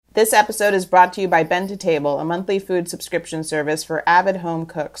This episode is brought to you by Bend to Table, a monthly food subscription service for avid home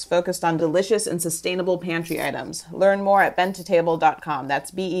cooks focused on delicious and sustainable pantry items. Learn more at bentotable.com.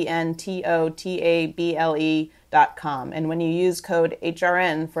 That's BENTOTABLE.com. And when you use code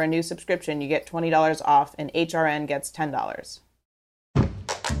HRN for a new subscription, you get $20 off, and HRN gets $10.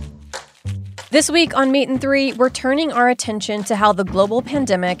 This week on Meat and Three, we're turning our attention to how the global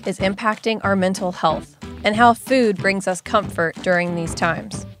pandemic is impacting our mental health and how food brings us comfort during these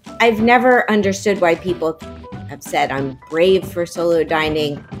times. I've never understood why people have said I'm brave for solo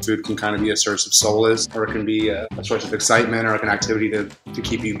dining. Food can kind of be a source of solace, or it can be a source of excitement or like an activity to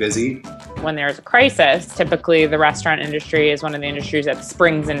keep you busy. When there's a crisis, typically the restaurant industry is one of the industries that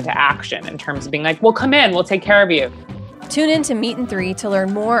springs into action in terms of being like, well, come in, we'll take care of you. Tune in to Meat and Three to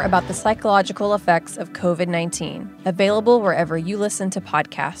learn more about the psychological effects of COVID-19, available wherever you listen to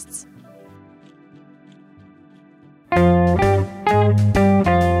podcasts.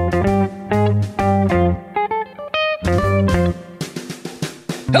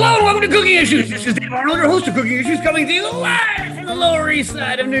 Hello and welcome to Cooking Issues. This is Dave Arnold, your host of Cooking Issues, coming to you live from the Lower East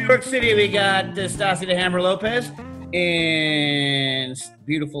Side of New York City. We got Stasia the Hammer Lopez in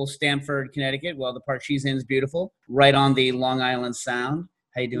beautiful Stamford, Connecticut. Well, the part she's in is beautiful, right on the Long Island Sound.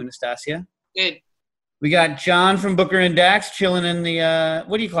 How you doing, Stasia? Good. We got John from Booker and Dax chilling in the,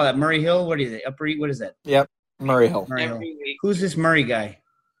 what do you call that, Murray Hill? What is it, Upper East? What is that? Yep, Murray Hill. Murray Hill. Who's this Murray guy?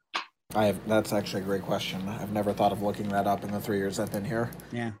 That's actually a great question. I've never thought of looking that up in the 3 years I've been here.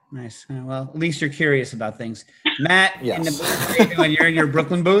 Yeah, nice. Well, at least you're curious about things. Matt, yes. in the booth, how you doing? You're in your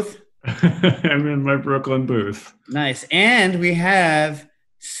Brooklyn booth? I'm in my Brooklyn booth. Nice. And we have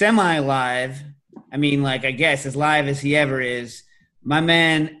semi-live, I mean, like, I guess as live as he ever is, my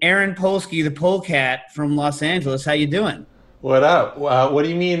man Aaron Polsky, the Polecat from Los Angeles. How you doing? What up? What do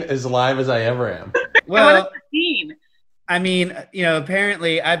you mean as live as I ever am? Well, what does that mean? I mean, you know,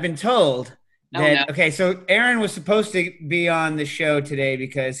 apparently I've been told that, okay, so Aaron was supposed to be on the show today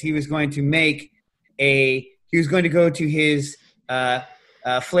because he was going to go to his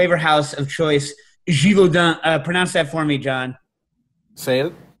flavor house of choice, Givaudan. Pronounce that for me, John. Say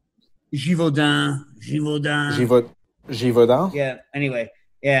it. Givaudan. Givaudan? Yeah, anyway.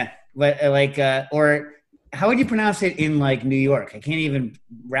 Yeah. But or how would you pronounce it in like New York? I can't even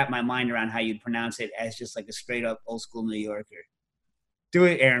wrap my mind around how you'd pronounce it as just like a straight up old school New Yorker. Do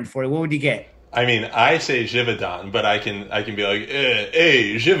it, Aaron, for you. What would you get? I mean, I say Givaudan, but I can be like,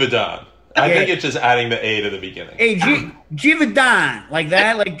 hey, Givaudan. I think it's just adding the A to the beginning. Hey, Givaudan, like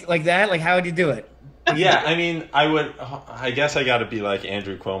that, like that. Like how would you do it? Yeah, I mean, I guess I got to be like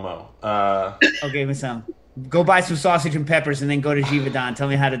Andrew Cuomo. Okay, me some. Go buy some sausage and peppers, and then go to Givaudan. Tell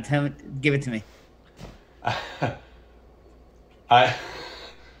me how to give it to me. Well,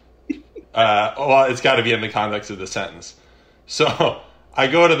 it's got to be in the context of the sentence. So I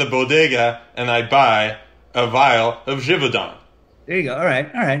go to the bodega and I buy a vial of Givaudan. There you go. All right.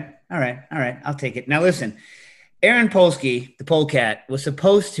 I'll take it. Now listen, Aaron Polsky, the Polecat, was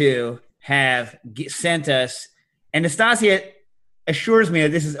supposed to have sent us, and Nastasia assures me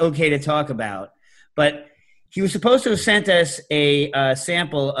that this is okay to talk about, but he was supposed to have sent us a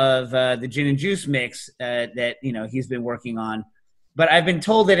sample of the gin and juice mix that he's been working on. But I've been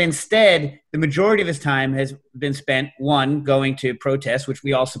told that instead, the majority of his time has been spent, one, going to protests, which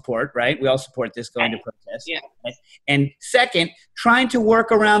we all support, right? We all support this, going to protests. Yeah. Right? And second, trying to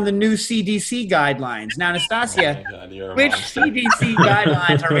work around the new CDC guidelines. Now, Nastasia, which CDC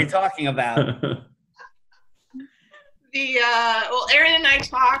guidelines are we talking about? Aaron and I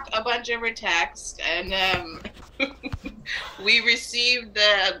talked a bunch over text, and we received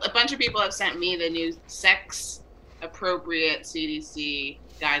a bunch of people have sent me the new sex appropriate CDC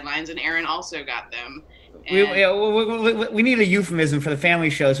guidelines, and Aaron also got them. We need a euphemism for the family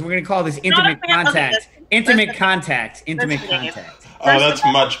show, so we're going to call this intimate contact. Intimate contact. Oh, that's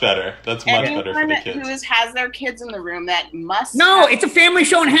much better. That's much better for the kids. Who has their kids in the room that must. No, it's a family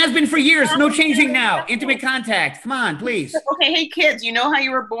show and has been for years. No changing now. Intimate contact. Come on, please. Okay, hey kids, you know how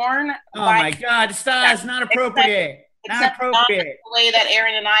you were born? Oh my God, Stas, not appropriate. Not appropriate. The way that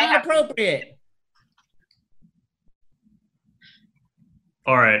Aaron and I have. Not appropriate.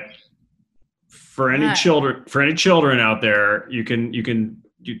 All right. For any children out there, you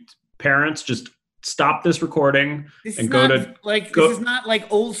parents just stop this recording and go to this is not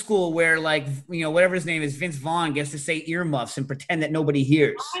like old school where whatever his name is, Vince Vaughn, gets to say earmuffs and pretend that nobody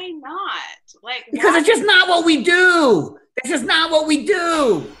hears. Why not? Because it's just not what we do. That's just not what we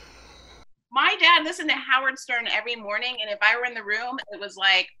do. My dad listened to Howard Stern every morning, and if I were in the room, it was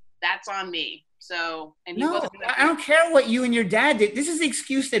like, that's on me. So, and he no, I don't care what you and your dad did. This is the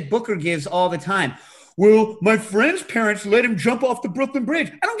excuse that Booker gives all the time. well, my friend's parents let him jump off the Brooklyn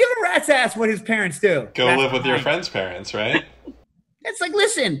Bridge. I don't give a rat's ass what his parents do. Go live with your friend's parents, right? It's like,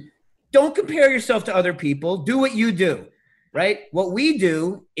 listen, don't compare yourself to other people. Do what you do, right? What we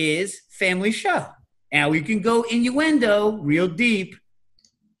do is family show. And we can go innuendo real deep,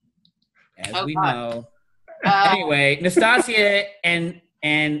 as we know. Anyway, Nastasia and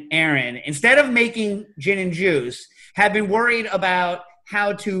Aaron, instead of making gin and juice, have been worried about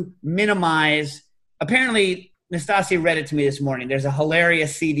how to minimize. Apparently, Nastasia read it to me this morning. There's a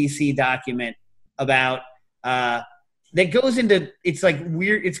hilarious CDC document about that goes into, it's like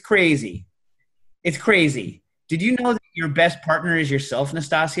weird. It's crazy. It's crazy. Did you know that your best partner is yourself,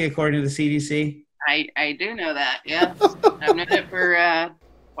 Nastasia, according to the CDC? I do know that. Yeah, I've known it for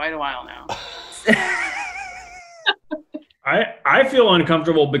quite a while now. I feel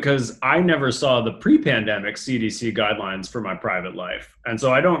uncomfortable because I never saw the pre-pandemic CDC guidelines for my private life. And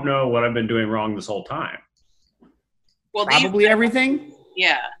so I don't know what I've been doing wrong this whole time. Well, probably everything.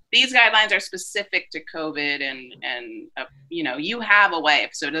 Yeah. These guidelines are specific to COVID and you have a wife,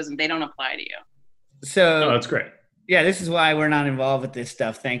 so they don't apply to you. So that's great. Yeah, this is why we're not involved with this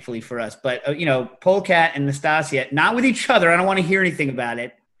stuff, thankfully for us. But, Polecat and Nastasia, not with each other, I don't want to hear anything about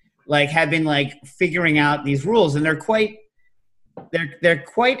it, have been, figuring out these rules. And they're quite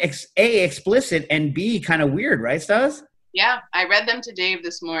explicit and B, kind of weird, right, Stas? Yeah, I read them to Dave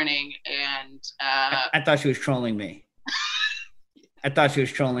this morning, and I thought she was trolling me. I thought she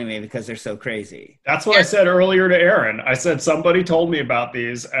was trolling me because they're so crazy. That's what I said earlier to Aaron. I said somebody told me about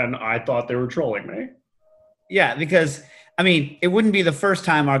these, and I thought they were trolling me. Yeah, because, it wouldn't be the first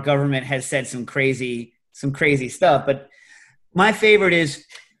time our government has said some crazy stuff. But my favorite is,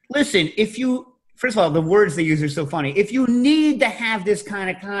 listen, first of all, the words they use are so funny. If you need to have this kind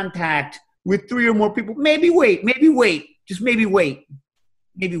of contact with 3 or more people, maybe wait. Just maybe wait.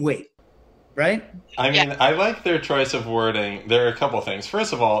 Right? I like their choice of wording. There are a couple things.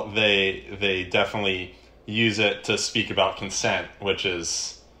 First of all, they definitely use it to speak about consent, which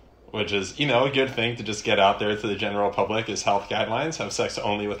is a good thing to just get out there to the general public is health guidelines, have sex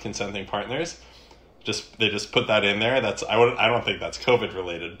only with consenting partners. They just put that in there. I don't think that's COVID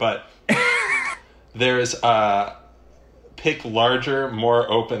related, but there's pick larger, more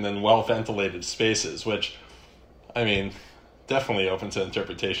open and well ventilated spaces, which definitely open to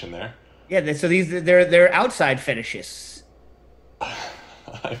interpretation there. Yeah, so they're outside fetishists.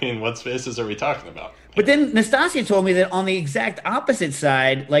 What spaces are we talking about? But then Nastasia told me that on the exact opposite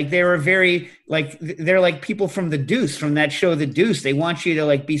side, they were very, they're like people from The Deuce, from that show The Deuce. They want you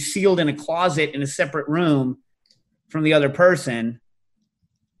to, be sealed in a closet in a separate room from the other person.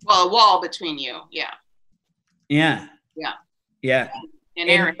 Well, a wall between you, yeah. Yeah. Yeah. Yeah. And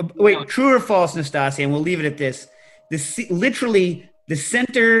Aaron, wait, true or false, Nastasia, and we'll leave it at this. Literally, the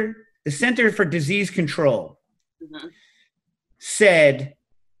Center for Disease Control said,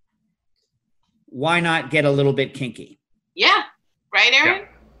 why not get a little bit kinky? Yeah. Right, Aaron?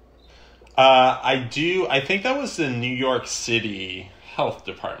 Yeah. I think that was the New York City Health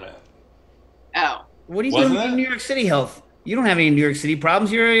Department. Oh. What are you doing in New York City Health? You don't have any New York City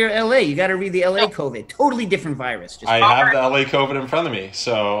problems. You're LA. You got to read the LA COVID. Totally different virus. I have the LA COVID in front of me,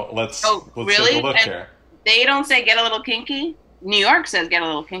 so let's really? take a look here. They don't say get a little kinky? New York says get a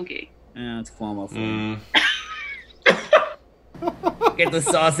little kinky. Yeah, it's Cuomo. Get the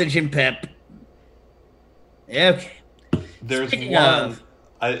sausage and pep. Okay.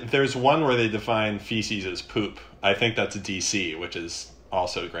 There's one where they define feces as poop. I think that's DC, which is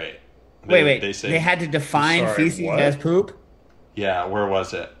also great. They had to define feces as poop? Yeah, where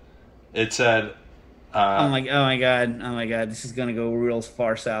was it? It said... oh my god, this is going to go real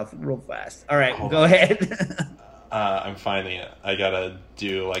far south real fast. All right, go ahead. I'm finding it. I got to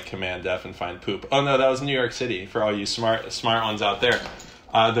do Command F and find poop. Oh no, that was New York City for all you smart ones out there.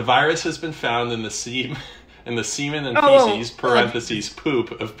 The virus has been found in the semen and feces, parentheses,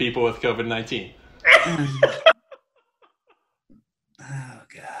 poop of people with COVID-19.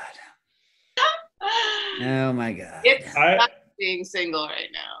 Oh my god. It's not being single right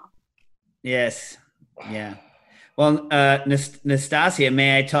now. Yes. Yeah. Well, Nastasia,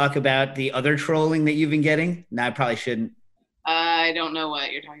 may I talk about the other trolling that you've been getting? No, I probably shouldn't. I don't know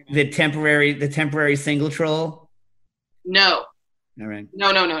what you're talking about. The temporary single troll? No. All right.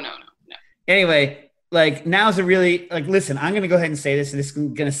 No. Anyway, now's a really, listen, I'm going to go ahead and say this, and this is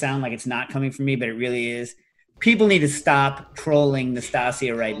going to sound like it's not coming from me, but it really is. People need to stop trolling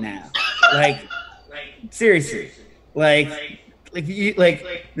Nastasia right now. Seriously.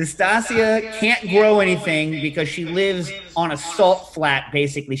 Nastasia can't grow anything because she lives on a salt flat,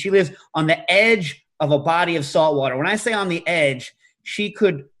 basically. She lives on the edge of a body of salt water. When I say on the edge, she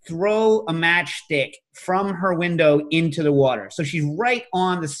could throw a matchstick from her window into the water. So she's right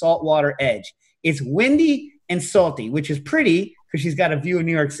on the saltwater edge. It's windy and salty, which is pretty because she's got a view of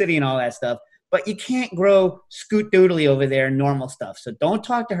New York City and all that stuff. But you can't grow scoot doodly over there and normal stuff. So don't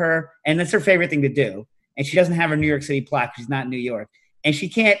talk to her. And that's her favorite thing to do. And she doesn't have her New York City plaque. She's not in New York. And she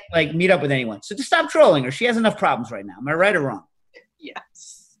can't like meet up with anyone. So just stop trolling her. She has enough problems right now. Am I right or wrong?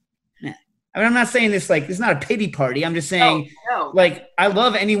 Yes. Yeah. I mean, I'm not saying this like, it's not a pity party. I'm just saying, like, I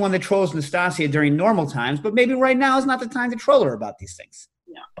love anyone that trolls Nastasia during normal times, but maybe right now is not the time to troll her about these things.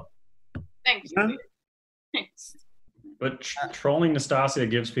 Yeah. Thank you. Thanks. But trolling Nastasia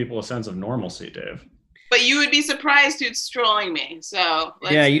gives people a sense of normalcy, Dave. But you would be surprised who's trolling me. So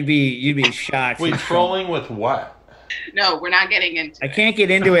yeah, you'd be shocked. Wait, trolling with what? No, we're not getting into it. I can't get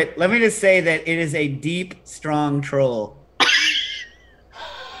into it. Let me just say that it is a deep, strong troll.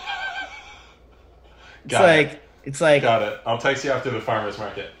 It's like got it. I'll text you after the farmer's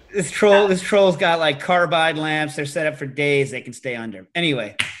market. This troll's got like carbide lamps. They're set up for days. They can stay under.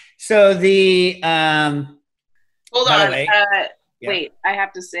 Anyway, so the hold on. Wait, I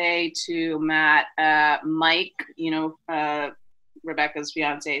have to say to Matt, Mike, Rebecca's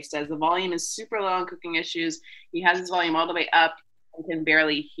fiance, says the volume is super low on Cooking Issues. He has his volume all the way up and can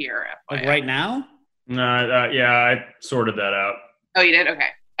barely hear. Like right now? No, yeah, I sorted that out. Oh, you did? Okay.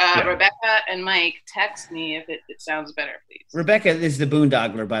 Rebecca and Mike, text me if it sounds better, please. Rebecca is the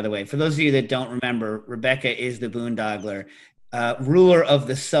boondogler, by the way. For those of you that don't remember, Rebecca is the boondogler, ruler of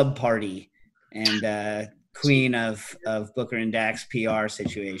the sub party and queen of Booker and Dax PR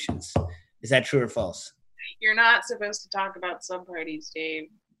situations. Is that true or false? You're not supposed to talk about sub parties, Dave.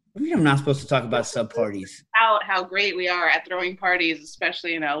 What do you mean I'm not supposed to talk about sub parties? How great we are at throwing parties,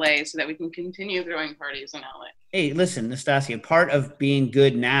 especially in LA, so that we can continue throwing parties in LA. Hey, listen, Nastasia, part of being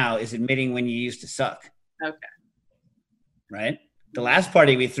good now is admitting when you used to suck. Okay. Right? The last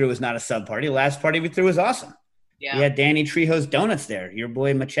party we threw was not a sub party. The last party we threw was awesome. Yeah. We had Danny Trejo's Donuts there. Your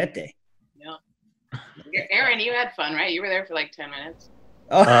boy Machete. Yeah. Aaron, you had fun, right? You were there for like 10 minutes.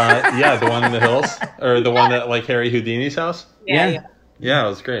 Oh. Yeah, the one in the hills, or the one at like Harry Houdini's house. Yeah, it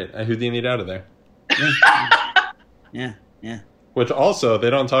was great. I Houdini'd out of there. Yeah. Which also, they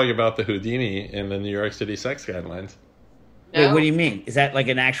don't talk about the Houdini in the New York City sex guidelines. No? Wait, what do you mean? Is that like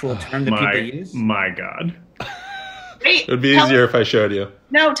an actual term that people use? My God. Wait, it would be easier if I showed you.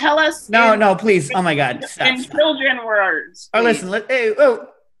 No, tell us. No, please. Oh my God. Stop. Children words. Oh, listen.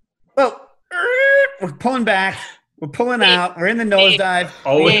 We're pulling back. We're pulling out. We're in the nosedive.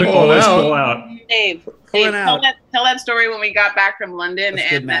 Always pull out. Dave, pulling out. Tell that story when we got back from London. That's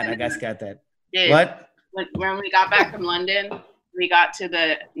good, Matt. I guys got that. Dave, what? When we got back from London, we got to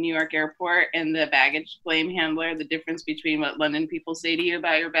the New York airport and the baggage claim handler, the difference between what London people say to you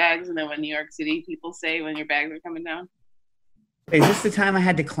about your bags and then what New York City people say when your bags are coming down. Is this the time I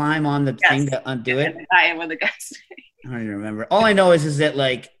had to climb on the thing to undo it? I am what the guys say. I don't even remember. All I know is that,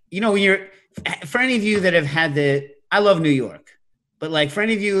 like, when you're, for any of you that have had I love New York, but like for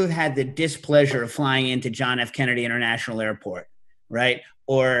any of you who've had the displeasure of flying into John F. Kennedy International Airport, right?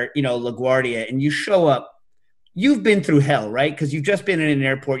 Or, LaGuardia, and you show up, you've been through hell, right? Because you've just been in an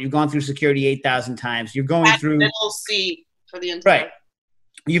airport. You've gone through security 8,000 times. You're going through middle seat for the entire. Right.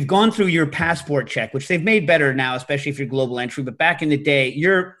 You've gone through your passport check, which they've made better now, especially if you're global entry. But back in the day,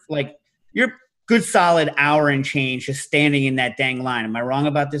 you're good solid hour and change just standing in that dang line. Am I wrong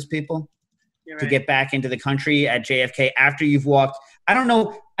about this, people? You're to right. get back into the country at JFK after you've walked. I don't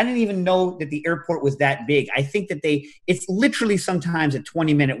know. I didn't even know that the airport was that big. I think that it's literally sometimes a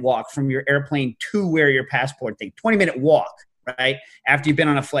 20-minute walk from your airplane to where your passport thing, 20-minute walk, right? After you've been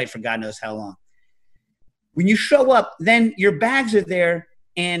on a flight for God knows how long. When you show up, then your bags are there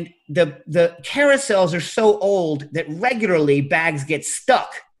and the carousels are so old that regularly bags get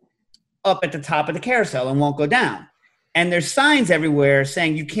stuck up at the top of the carousel and won't go down. And there's signs everywhere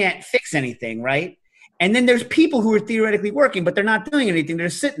saying you can't fix anything, right? And then there's people who are theoretically working, but they're not doing anything. They're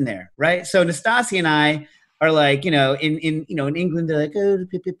sitting there, right? So Nastasia and I are like, in England, they're like, oh,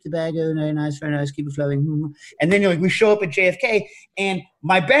 pip, pip, tobacco, very nice, keep it flowing. And then we show up at JFK, and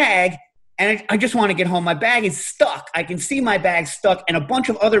my bag, and I just want to get home. My bag is stuck. I can see my bag stuck, and a bunch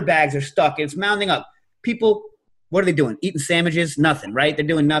of other bags are stuck, and it's mounding up. People, what are they doing? Eating sandwiches? Nothing, right? They're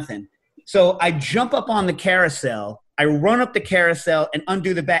doing nothing. So I jump up on the carousel. I run up the carousel and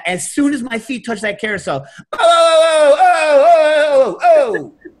undo the bag. As soon as my feet touch that carousel, oh.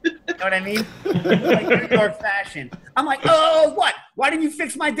 You know what I mean? Like New York fashion. I'm like, oh, what? Why didn't you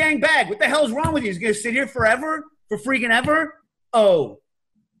fix my dang bag? What the hell's wrong with you? He's going to sit here forever? For freaking ever? Oh.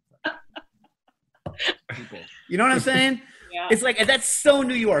 You know what I'm saying? Yeah. It's like, that's so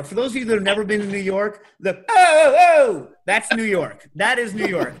New York. For those of you that have never been to New York, oh, that's New York. That is New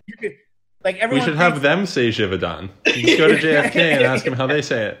York. You could, like, We everyone should have them say Jivadon. You just go to JFK and ask them how they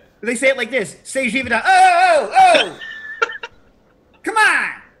say it. They say it like this. Say Jivadon. Oh. Come on.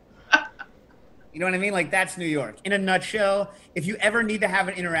 You know what I mean? Like, that's New York. In a nutshell, if you ever need to have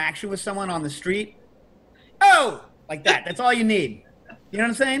an interaction with someone on the street, like that. That's all you need. You know what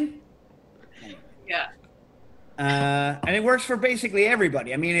I'm saying? Yeah. And it works for basically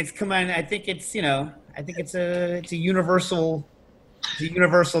everybody. I mean, I think it's a universal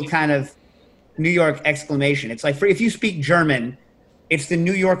kind of New York exclamation. It's like, if you speak German, it's the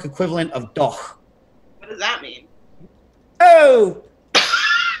New York equivalent of doch. What does that mean? Oh.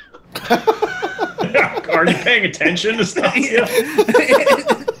 Are you paying attention to stuff? Yeah.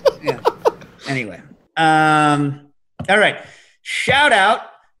 Anyway. All right. Shout out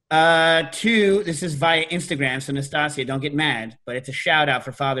to, this is via Instagram, so Nastasia, don't get mad, but it's a shout out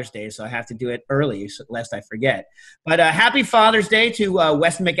for Father's Day, so I have to do it early lest I forget. But happy Father's Day to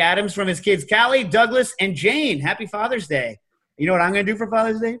Weston McAdams from his kids Callie, Douglas, and Jane. Happy Father's Day. You know what I'm going to do for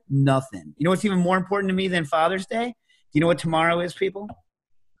Father's Day? Nothing. You know what's even more important to me than Father's Day? Do you know what tomorrow is, people?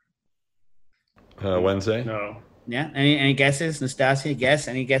 Wednesday? No. Yeah? Any guesses? Nastasia, guess?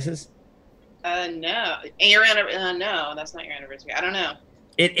 Any guesses? No. No, that's not your anniversary. I don't know.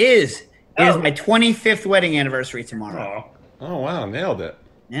 It is. It is my 25th wedding anniversary tomorrow. Oh, wow. Nailed it.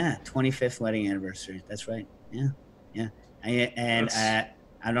 Yeah, 25th wedding anniversary. That's right. Yeah. I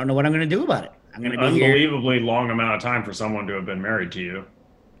don't know what I'm going to do about it. I'm going to be here. Unbelievably long amount of time for someone to have been married to you.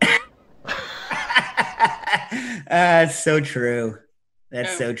 That's so true.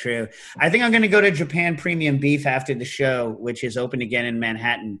 That's so true. I think I'm going to go to Japan Premium Beef after the show, which is open again in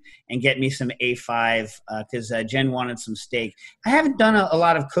Manhattan, and get me some A5 because Jen wanted some steak. I haven't done a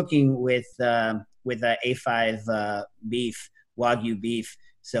lot of cooking with A5 beef, Wagyu beef,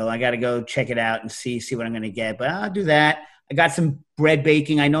 so I got to go check it out and see what I'm going to get. But I'll do that. I got some bread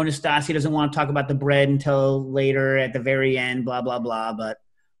baking. I know Nastasia doesn't want to talk about the bread until later at the very end, blah, blah, blah, but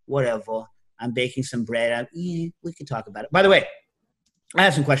whatever. I'm baking some bread. We can talk about it. By the way, I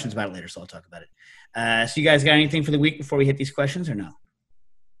have some questions about it later, so I'll talk about it. So you guys got anything for the week before we hit these questions or no?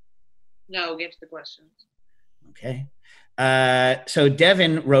 No, get to the questions. Okay. So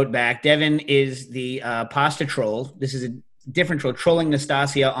Devin wrote back. Devin is the pasta troll. This is a different troll, trolling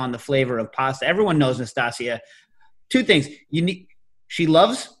Nastasia on the flavor of pasta. Everyone knows Nastasia. Two things. She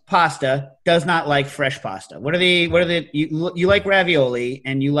loves pasta, does not like fresh pasta. You like ravioli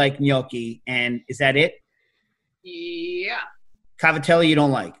and you like gnocchi, and is that it? Yeah. Cavatelli you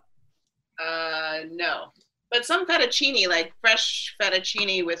don't like? No. But some fettuccine, like fresh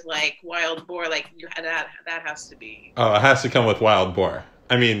fettuccine with like wild boar, like that has to be. Oh, it has to come with wild boar.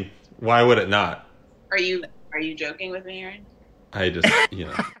 I mean, why would it not? Are you joking with me, Aaron? I just,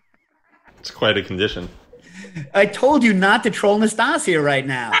 it's quite a condition. I told you not to troll Nastasia right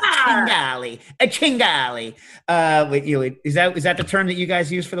now. Chingali. A chingali. Is that the term that you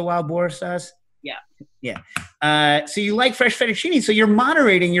guys use for the wild boar, Stas? Yeah. So you like fresh fettuccine, so you're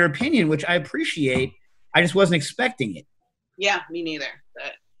moderating your opinion, which I appreciate. I just wasn't expecting it. Yeah, me neither.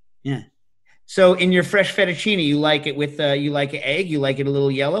 But yeah. So in your fresh fettuccine, you like it with you like an egg? You like it a little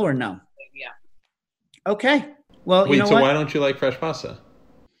yellow or no? Yeah. Okay. Well, wait. You know so what? Why don't you like fresh pasta?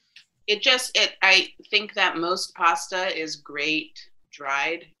 I think that most pasta is great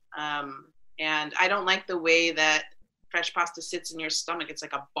dried, and I don't like the way that fresh pasta sits in your stomach. It's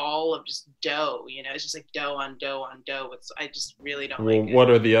like a ball of just dough, it's just like dough on dough on dough. I just really don't like it. What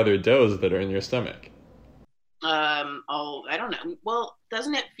are the other doughs that are in your stomach? I don't know. Well,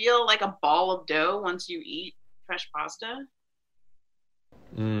 doesn't it feel like a ball of dough once you eat fresh pasta?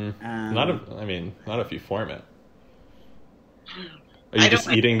 Not if you form it. Are you just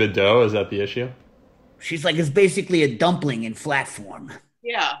eating the dough? Is that the issue? She's like, it's basically a dumpling in flat form.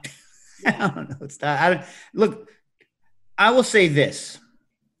 Yeah. I don't know. It's not. Look, I will say this.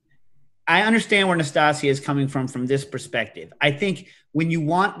 I understand where Nastasia is coming from this perspective. I think when you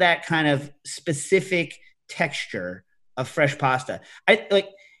want that kind of specific texture of fresh pasta,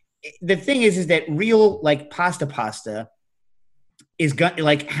 the thing is that real pasta is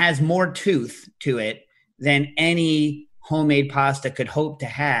has more tooth to it than any homemade pasta could hope to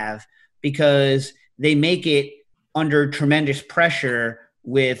have, because they make it under tremendous pressure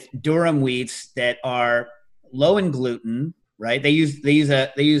with durum wheats that are low in gluten, right? They use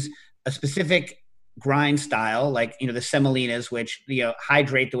a specific grind style, like, the semolinas, which,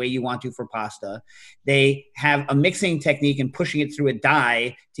 hydrate the way you want to for pasta. They have a mixing technique and pushing it through a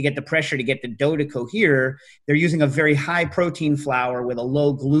die to get the pressure to get the dough to cohere. They're using a very high protein flour with a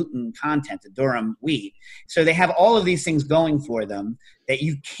low gluten content, the durum wheat. So they have all of these things going for them that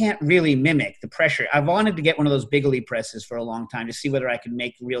you can't really mimic the pressure. I've wanted to get one of those Bigoli presses for a long time to see whether I can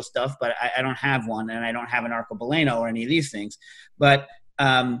make real stuff, but I don't have one, and I don't have an Arcobaleno or any of these things. But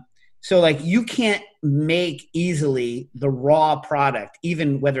so like you can't make easily the raw product,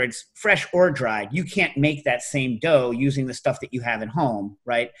 even whether it's fresh or dried. You can't make that same dough using the stuff that you have at home,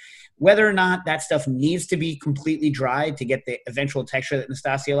 right? Whether or not that stuff needs to be completely dried to get the eventual texture that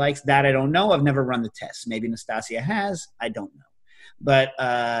Nastasia likes, that I don't know. I've never run the test. Maybe Nastasia has. I don't know. But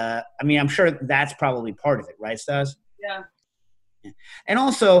I'm sure that's probably part of it, right, Stas? Yeah. And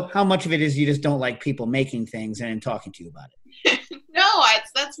also, how much of it is you just don't like people making things and talking to you about it? No,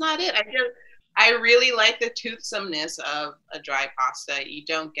 that's not it. I really like the toothsomeness of a dry pasta. You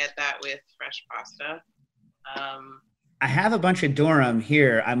don't get that with fresh pasta. I have a bunch of durum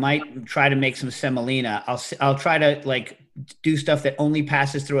here. I might try to make some semolina. I'll try to do stuff that only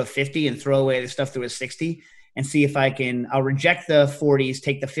passes through a 50 and throw away the stuff through a 60 and see if I'll reject the 40s,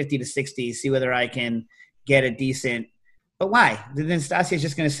 take the 50 to 60s, see whether I can get a decent. But why? Then Nastasia's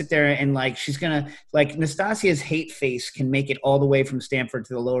just going to sit there and she's going to Nastasia's hate face can make it all the way from Stanford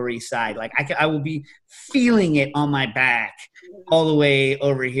to the Lower East Side. I will be feeling it on my back all the way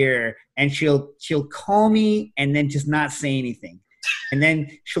over here, and she'll call me and then just not say anything. And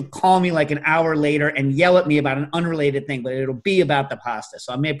then she'll call me an hour later and yell at me about an unrelated thing, but it'll be about the pasta.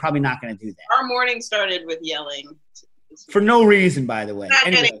 So I'm probably not going to do that. Our morning started with yelling. For no reason, by the way.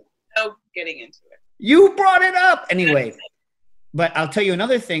 No getting into it. You brought it up. Anyway. But I'll tell you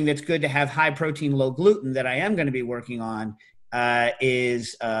another thing that's good to have high protein, low gluten that I am going to be working on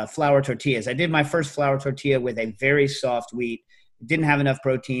is flour tortillas. I did my first flour tortilla with a very soft wheat. It didn't have enough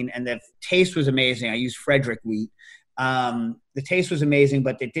protein, and the taste was amazing. I used Frederick wheat. The taste was amazing,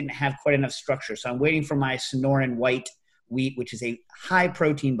 but it didn't have quite enough structure. So I'm waiting for my Sonoran white wheat, which is a high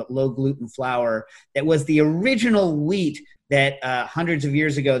protein but low gluten flour that was the original wheat that hundreds of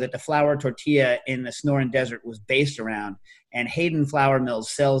years ago that the flour tortilla in the Sonoran Desert was based around. And Hayden Flour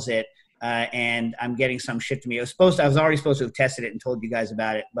Mills sells it, and I'm getting some shipped to me. I was already supposed to have tested it and told you guys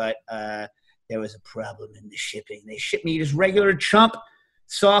about it, but there was a problem in the shipping. They shipped me just regular chump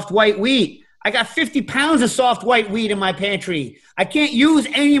soft white wheat. I got 50 pounds of soft white wheat in my pantry. I can't use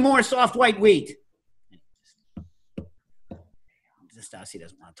any more soft white wheat. Stasi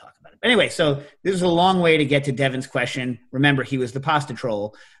doesn't want to talk about it. But anyway, so this is a long way to get to Devin's question. Remember, he was the pasta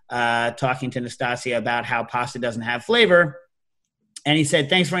troll talking to Nastasia about how pasta doesn't have flavor. And he said,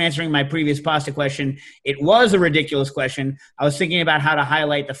 thanks for answering my previous pasta question. It was a ridiculous question. I was thinking about how to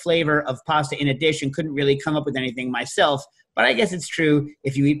highlight the flavor of pasta in a dish and couldn't really come up with anything myself. But I guess it's true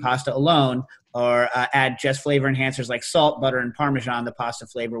if you eat pasta alone or add just flavor enhancers like salt, butter, and Parmesan, the pasta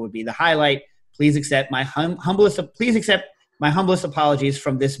flavor would be the highlight. Please accept my humblest apologies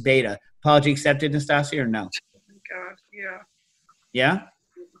from this beta. Apology accepted, Nastasia, or no? Oh my God, yeah. Yeah?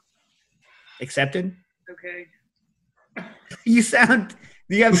 Accepted? Okay. You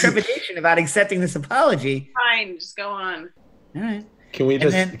have trepidation about accepting this apology. Fine, just go on. All right. Can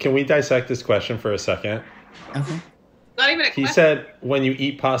we dissect this question for a second? Okay. Not even a question. He said, when you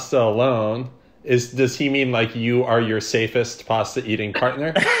eat pasta alone, does he mean you are your safest pasta eating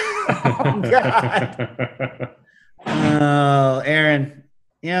partner? Oh, God. Oh, Aaron.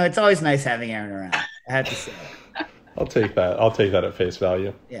 It's always nice having Aaron around. I have to say. I'll take that at face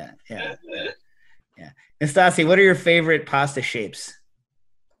value. Yeah. Nastasia, what are your favorite pasta shapes?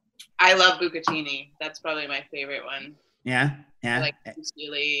 I love bucatini. That's probably my favorite one. Yeah. I like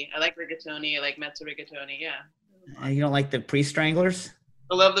fusilli. I like rigatoni. I like mezzo rigatoni. Yeah. You don't like the pre-stranglers?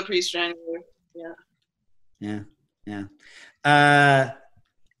 I love the pre-strangler. Yeah.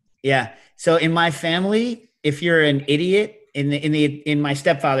 Yeah. So in my family, if you're an idiot in my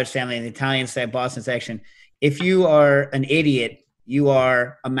stepfather's family, in the Italian side, Boston section, if you are an idiot, you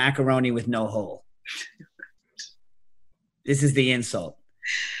are a macaroni with no hole. This is the insult.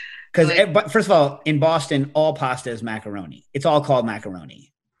 Because first of all, in Boston, all pasta is macaroni. It's all called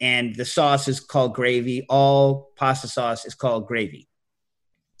macaroni. And the sauce is called gravy. All pasta sauce is called gravy.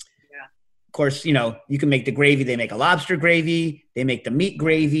 Yeah. Of course, you can make the gravy. They make a lobster gravy. They make the meat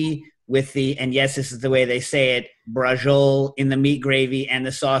gravy with and yes, this is the way they say it, braciole in the meat gravy and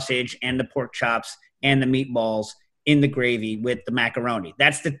the sausage and the pork chops and the meatballs in the gravy with the macaroni.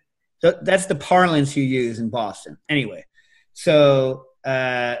 That's the parlance you use in Boston. Anyway, so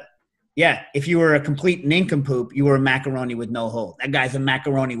if you were a complete nincompoop, you were a macaroni with no hole. That guy's a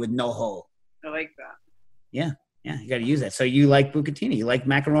macaroni with no hole. I like that. Yeah, you got to use that. So you like bucatini. You like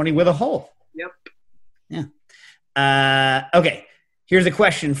macaroni with a hole. Yep. Yeah. Okay. Here's a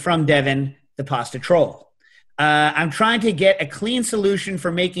question from Devin, the pasta troll. I'm trying to get a clean solution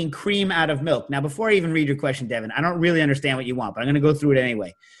for making cream out of milk. Now, before I even read your question, Devin, I don't really understand what you want, but I'm going to go through it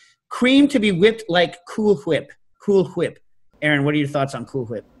anyway. Cream to be whipped like Cool Whip. Cool Whip. Aaron, what are your thoughts on Cool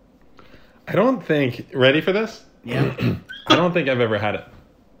Whip? I don't think. Ready for this? Yeah. I don't think I've ever had it.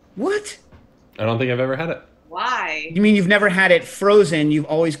 What? I don't think I've ever had it. Why? You mean you've never had it frozen? You've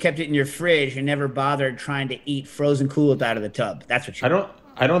always kept it in your fridge and never bothered trying to eat frozen Cool Whip out of the tub. That's what you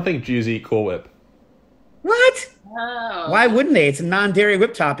I don't think Jews eat Cool Whip. What? Oh. Why wouldn't they? It's a non-dairy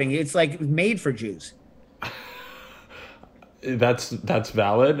whip topping. It's like made for Jews. That's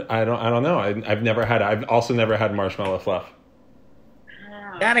valid. I don't know. I've never had it. I've also never had marshmallow fluff.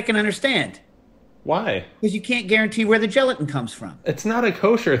 That I can understand. Why? Because you can't guarantee where the gelatin comes from. It's not a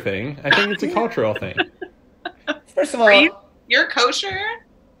kosher thing. I think it's a cultural thing. First of all, you're kosher?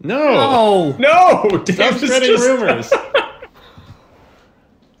 No. Stop spreading rumors.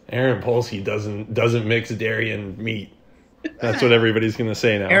 Aaron Polsky doesn't mix dairy and meat. That's what everybody's going to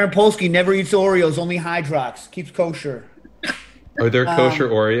say now. Aaron Polsky never eats Oreos, only Hydrox. Keeps kosher. Are there kosher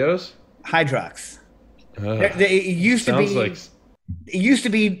Oreos? Hydrox. It used to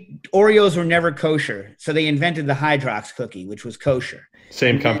be Oreos were never kosher, so they invented the Hydrox cookie, which was kosher.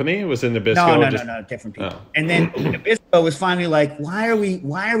 Same company? Was it Nabisco? No, different people. Oh. And then Nabisco was finally like, why are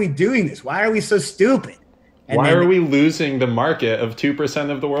we doing this? Why are we so stupid? And why are we losing the market of 2%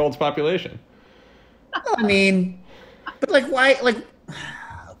 of the world's population? I mean, but like, why? Like,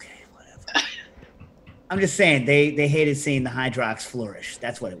 okay, whatever. I'm just saying they hated seeing the Hydrox flourish.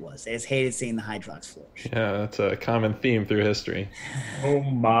 That's what it was. They just hated seeing the Hydrox flourish. Yeah, that's a common theme through history. Oh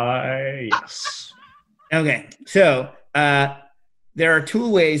my, yes. Okay, so there are two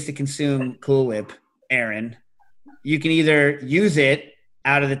ways to consume Cool Whip, Aaron. You can either use it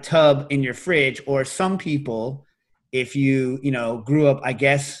out of the tub in your fridge, or some people, if you grew up, I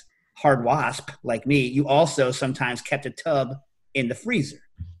guess, hard wasp like me, you also sometimes kept a tub in the freezer.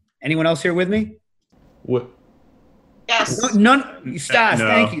 Anyone else here with me? What? Yes. Stas, No.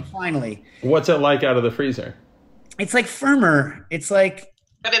 Thank you, finally. What's it like out of the freezer? It's like firmer. It's like...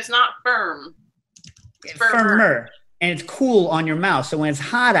 But it's not firm. It's firmer. And it's cool on your mouth. So when it's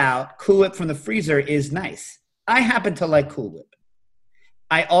hot out, Cool Whip from the freezer is nice. I happen to like Cool Whip.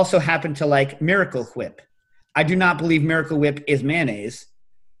 I also happen to like Miracle Whip. I do not believe Miracle Whip is mayonnaise.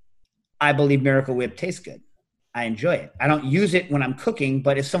 I believe Miracle Whip tastes good. I enjoy it. I don't use it when I'm cooking,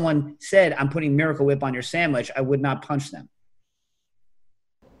 but if someone said, I'm putting Miracle Whip on your sandwich, I would not punch them.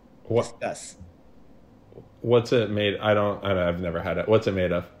 What? Discuss. What's it made? I've never had it. What's it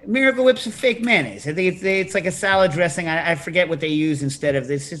made of? Miracle Whip's a fake mayonnaise. I think it's like a salad dressing. I forget what they use instead of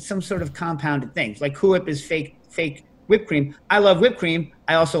this. It's some sort of compounded thing. Like Cool Whip is fake whipped cream. I love whipped cream.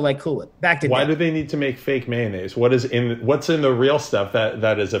 I also like Cool Whip. Back to why do they need to make fake mayonnaise? What's in the real stuff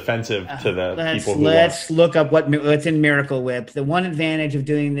that is offensive to the people who let's look up what's in Miracle Whip. The one advantage of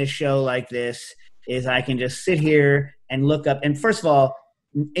doing this show like this is I can just sit here and look up. And first of all,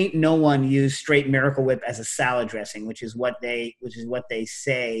 ain't no one used straight Miracle Whip as a salad dressing, which is what they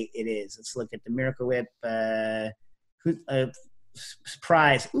say it is. Let's look at the Miracle Whip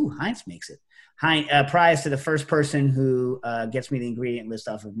prize. Ooh, Heinz makes it. Prize to the first person who gets me the ingredient list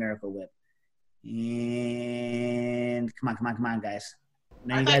off of Miracle Whip. And come on, guys.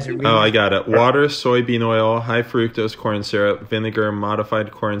 Now you guys are reading. Oh, I got it. Water, soybean oil, high fructose corn syrup, vinegar,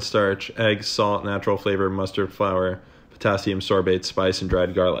 modified cornstarch, eggs, salt, natural flavor, mustard flour, potassium sorbate, spice, and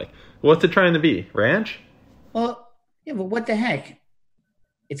dried garlic. What's it trying to be? Ranch? Well, yeah, but what the heck?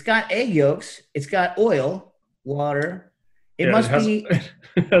 It's got egg yolks. It's got oil, water. It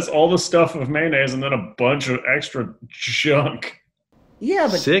has all the stuff of mayonnaise and then a bunch of extra junk. Yeah,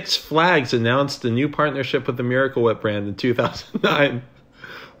 but Six Flags announced a new partnership with the Miracle Whip brand in 2009.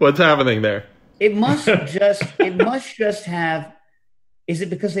 What's happening there? It must just have. Is it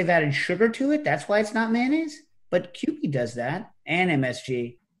because they've added sugar to it? That's why it's not mayonnaise? But Kewpie does that, and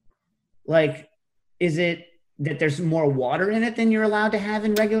MSG. Like, is it that there's more water in it than you're allowed to have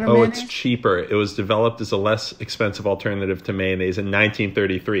in regular mayonnaise? It's cheaper. It was developed as a less expensive alternative to mayonnaise in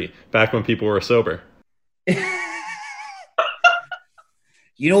 1933, back when people were sober.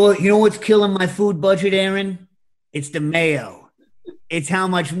 You know what's killing my food budget, Aaron? It's the mayo. It's how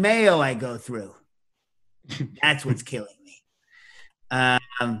much mayo I go through. That's what's killing me. All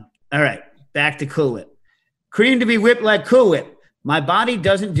right, back to Cool Whip. Cream to be whipped like Cool Whip. My body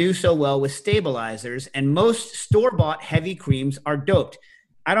doesn't do so well with stabilizers, and most store-bought heavy creams are doped.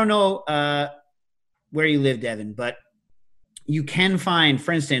 I don't know where you live, Devin, but you can find,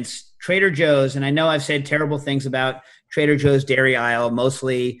 for instance, Trader Joe's, and I know I've said terrible things about Trader Joe's dairy aisle,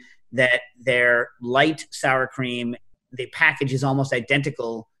 mostly that their light sour cream, the package is almost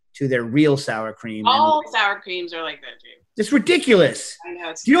identical to their real sour cream. All sour creams are like that too. It's ridiculous. I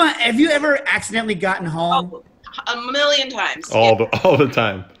know. Do you know? Have you ever accidentally gotten home? Oh, a million times. All the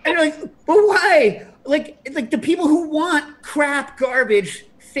time. And you're like, but why? Like the people who want crap, garbage,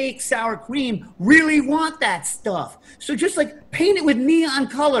 fake sour cream really want that stuff. So just like paint it with neon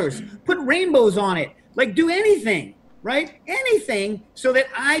colors, put rainbows on it, like do anything, right? Anything so that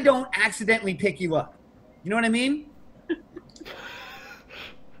I don't accidentally pick you up. You know what I mean?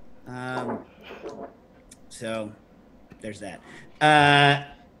 So there's that.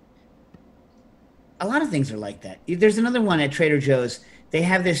 A lot of things are like that. There's another one at Trader Joe's. They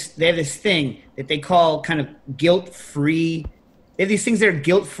have this thing that they call kind of guilt-free. They have these things that are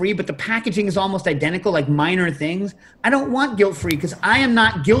guilt-free, but the packaging is almost identical, like minor things. I don't want guilt-free because I am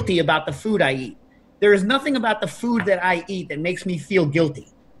not guilty about the food I eat. There is nothing about the food that I eat that makes me feel guilty.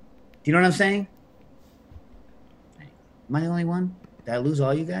 Do you know what I'm saying? Am I the only one? Did I lose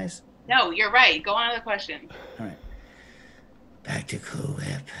all you guys? No, you're right. Go on to the question. All right. Back to Cool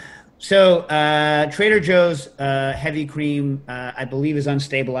Whip. So Trader Joe's heavy cream, I believe, is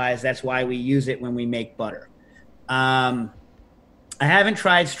unstabilized. That's why we use it when we make butter. I haven't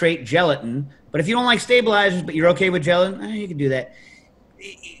tried straight gelatin, but if you don't like stabilizers, but you're okay with gelatin, you can do that.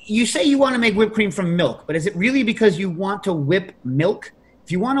 You say you want to make whipped cream from milk, but is it really because you want to whip milk?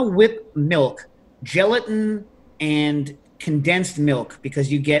 If you want to whip milk, gelatin and condensed milk,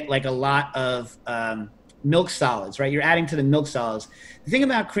 because you get like a lot of milk solids, right? You're adding to the milk solids. The thing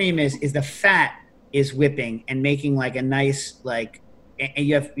about cream is the fat is whipping and making like a nice, like, and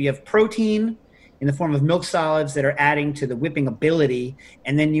you have protein in the form of milk solids that are adding to the whipping ability.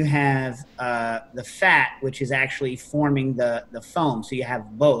 And then you have the fat, which is actually forming the foam. So you have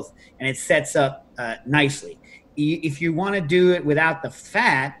both, and it sets up nicely. If you want to do it without the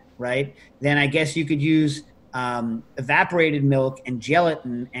fat, right, then I guess you could use evaporated milk and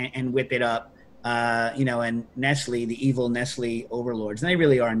gelatin and whip it up. And Nestle, the evil Nestle overlords, and they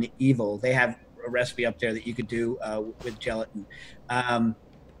really are evil. They have a recipe up there that you could do with gelatin.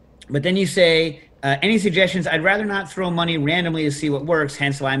 But then you say, any suggestions? I'd rather not throw money randomly to see what works,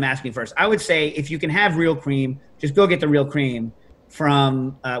 hence why I'm asking first. I would say if you can have real cream, just go get the real cream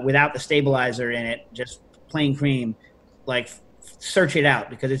from without the stabilizer in it, just plain cream, like search it out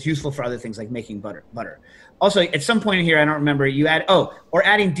because it's useful for other things like making butter. Also, at some point in here, I don't remember, you add, or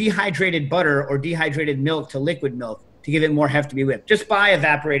adding dehydrated butter or dehydrated milk to liquid milk to give it more heft to be whipped. Just buy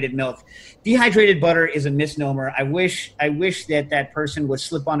evaporated milk. Dehydrated butter is a misnomer. I wish that person would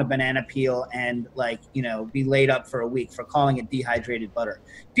slip on a banana peel and be laid up for a week for calling it dehydrated butter.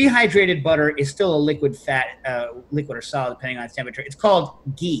 Dehydrated butter is still a liquid fat, liquid or solid, depending on its temperature. It's called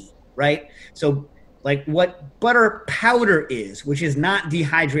ghee, right? So like what butter powder is, which is not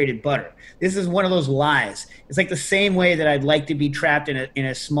dehydrated butter. This is one of those lies. It's like the same way that I'd like to be trapped in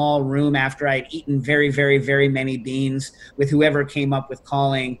a small room after I'd eaten very, very, very many beans with whoever came up with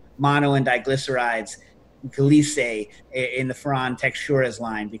calling mono and diglycerides Glice in the Ferran Texturas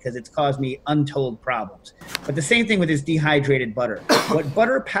line, because it's caused me untold problems. But the same thing with this dehydrated butter. What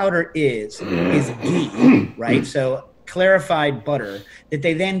butter powder is ghee, right? So clarified butter that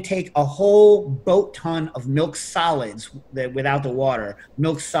they then take a whole boat ton of milk solids without the water,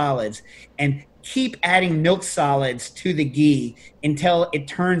 milk solids, and keep adding milk solids to the ghee until it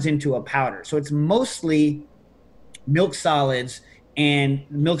turns into a powder. So it's mostly milk solids, and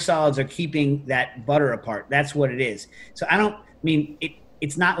milk solids are keeping that butter apart. That's what it is. So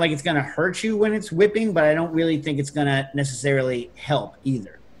it's not like it's going to hurt you when it's whipping, but I don't really think it's going to necessarily help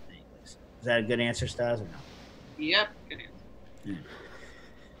either. Is that a good answer, Stas, or no? Yep, good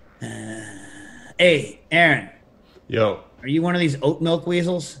answer. Hey, Aaron. Yo. Are you one of these oat milk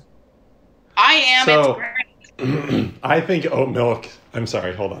weasels? I am. So, I think oat milk. I'm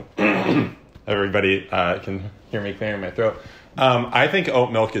sorry, hold on. Everybody can hear me clearing my throat. I think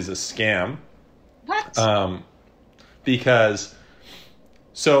oat milk is a scam. What? Because,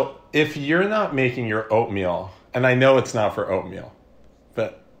 so if you're not making your oatmeal, and I know it's not for oatmeal,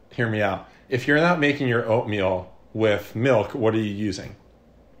 but hear me out. If you're not making your oatmeal with milk, what are you using?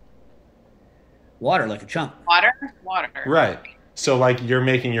 Water, like a chunk. Water. Right. So like you're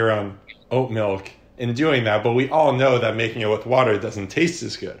making your own oat milk in doing that, but we all know that making it with water doesn't taste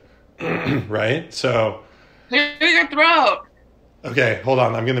as good. Right? So. Clear your throat. Okay, hold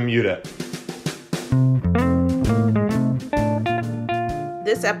on. I'm going to mute it.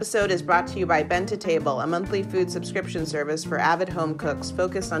 This episode is brought to you by Bent to Table, a monthly food subscription service for avid home cooks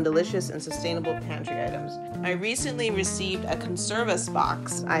focused on delicious and sustainable pantry items. I recently received a Conservus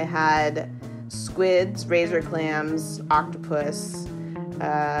box. I had squids, razor clams, octopus,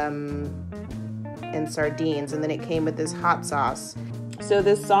 and sardines, and then it came with this hot sauce. So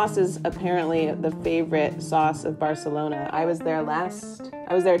this sauce is apparently the favorite sauce of Barcelona. I was there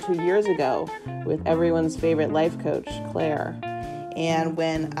 2 years ago with everyone's favorite life coach, Claire. And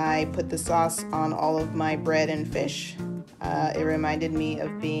when I put the sauce on all of my bread and fish, it reminded me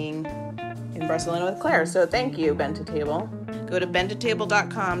of being in Barcelona with Claire. So thank you, Bent to Table. Go to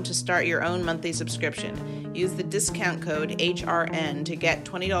benttotable.com to start your own monthly subscription. Use the discount code HRN to get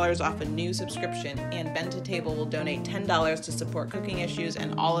 $20 off a new subscription, and Bent to Table will donate $10 to support Cooking Issues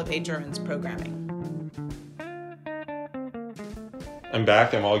and all of HRN's programming. I'm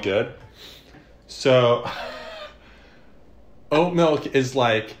back. I'm all good. So, oat milk is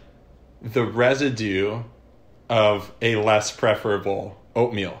like the residue of a less preferable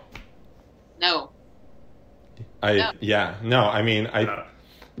oatmeal. No. Is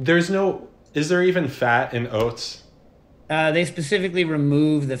there even fat in oats? They specifically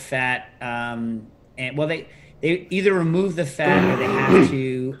remove the fat, they either remove the fat or they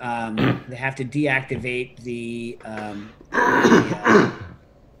have to deactivate the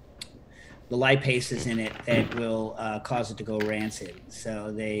lipases in it that will cause it to go rancid.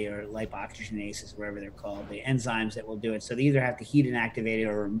 So they are lipoxygenases, whatever they're called, the enzymes that will do it. So they either have to heat and activate it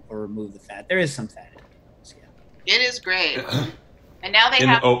or remove the fat. There is some fat in it. It is great. And now in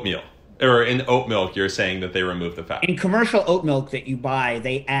oatmeal. Or in oat milk, you're saying that they remove the fat. In commercial oat milk that you buy,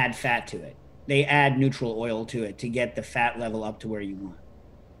 they add fat to it. They add neutral oil to it to get the fat level up to where you want.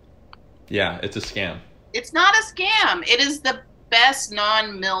 Yeah, it's a scam. It's not a scam. It is the best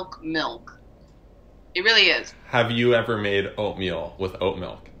non-milk milk. It really is. Have you ever made oatmeal with oat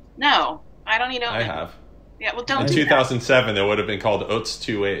milk? No, I don't eat oat milk. I have. Yeah, well, don't In do 2007, it would have been called Oats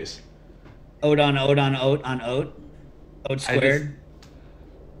Two Ways. Oat on oat on oat on oat. Oat squared.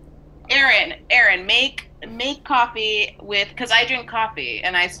 Aaron, make coffee with, because I drink coffee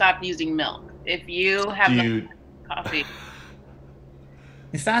and I stopped using milk. If you have coffee.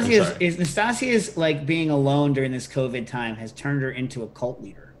 Nastasia's like being alone during this COVID time has turned her into a cult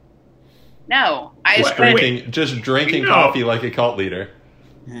leader. No, just drinking coffee like a cult leader.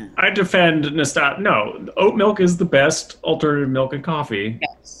 Yeah. I defend Nastasia. No, oat milk is the best alternative milk in coffee.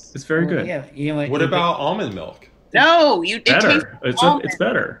 Yes. It's very good. Yeah, you know what about almond milk? No, better. It's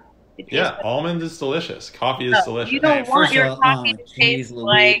better. Almond is delicious. Coffee is delicious. You don't want your coffee to taste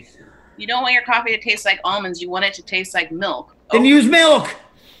like. You don't want your coffee to taste like almonds. You want it to taste like milk. Then use milk.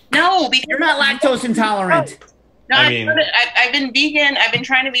 No, because you're not lactose intolerant. No, I've been vegan. I've been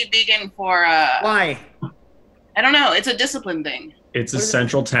trying to be vegan for. Why? I don't know. It's a discipline thing. It's a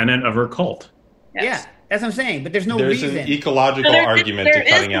central tenet of her cult. Yes. Yeah, that's what I'm saying. But there's reason. An ecological argument to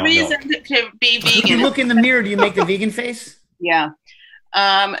cutting out milk. There is a reason to be vegan. If you look in the mirror, do you make the vegan face? Yeah.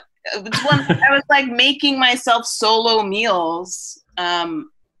 It's one. I was like making myself solo meals. I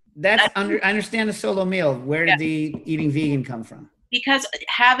understand the solo meal. Where did the eating vegan come from? Because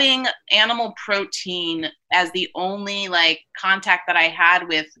having animal protein as the only contact that I had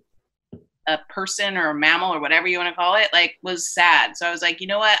with a person or a mammal or whatever you want to call it, was sad. So I was like, you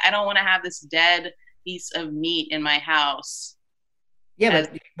know what? I don't want to have this dead piece of meat in my house. Yeah,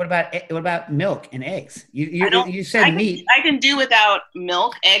 but what about milk and eggs? You said meat. I can do without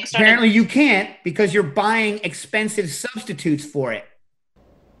milk, eggs. Apparently you can't because you're buying expensive substitutes for it.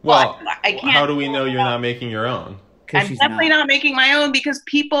 Well, I can't. How do we know you're not making your own? I'm definitely not making my own because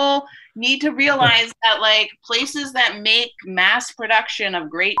people need to realize that places that make mass production of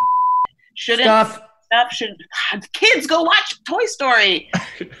great shouldn't kids go watch Toy Story.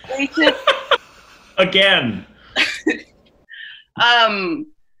 They should, again.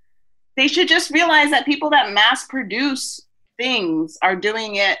 They should just realize that people that mass produce things are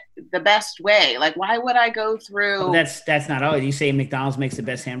doing it the best way. Why would I go through? Well, that's not all. You say McDonald's makes the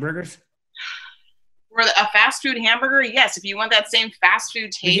best hamburgers? For a fast food hamburger, yes. If you want that same fast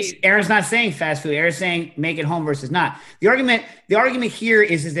food taste. Aaron's not saying fast food. Aaron's saying make it home versus not. The argument here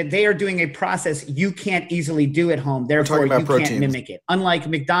is that they are doing a process you can't easily do at home. Therefore, you can't mimic it. Unlike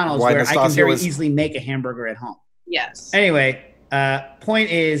McDonald's, where I can very easily make a hamburger at home. Yes. Anyway,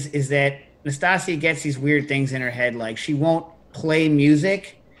 point is that Nastasia gets these weird things in her head. She won't play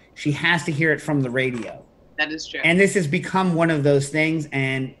music. She has to hear it from the radio. That is true. And this has become one of those things,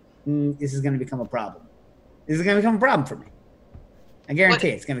 and this is going to become a problem. This is going to become a problem for me. I guarantee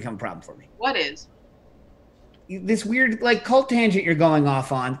it's going to become a problem for me. What is? this weird like cult tangent you're going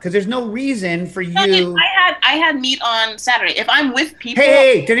off on because there's no reason for you. I had meat on Saturday. If I'm with people,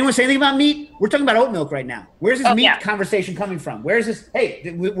 Hey, did anyone say anything about meat? We're talking about oat milk right now. Where's this meat conversation coming from? Where's this?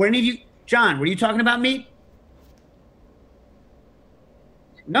 Hey, were any of you, John? Were you talking about meat?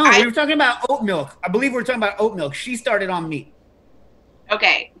 No, we were talking about oat milk. I believe we were talking about oat milk. She started on meat.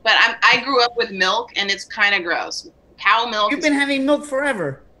 Okay, but I grew up with milk, and it's kind of gross. Cow milk. You've been having milk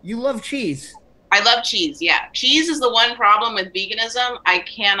forever. You love cheese. I love cheese. Yeah, cheese is the one problem with veganism. I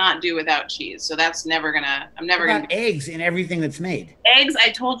cannot do without cheese, so that's never gonna. I'm never What gonna. about eggs in everything that's made? Eggs.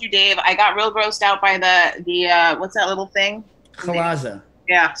 I told you, Dave. I got real grossed out by the what's that little thing? Chalaza.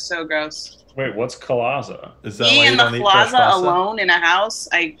 Yeah, so gross. Wait, what's Chalaza? Is that Me why you and the don't eat fresh plaza pasta? alone in a house,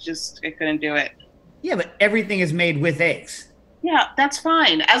 I couldn't do it. Yeah, but everything is made with eggs. Yeah, that's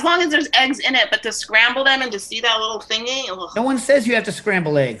fine. As long as there's eggs in it, but to scramble them and to see that little thingy. Ugh. No one says you have to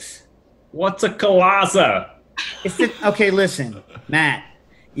scramble eggs. What's a Chalaza? Okay, listen, Matt.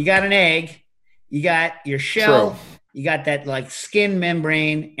 You got an egg. You got your shell. True. You got that like skin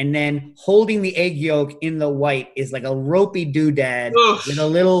membrane, and then holding the egg yolk in the white is like a ropey doodad with a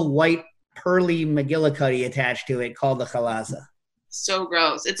little white pearly McGillicuddy attached to it called the chalaza. So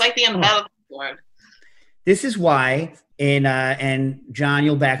gross. It's like the umbilical cord. This is why, and John,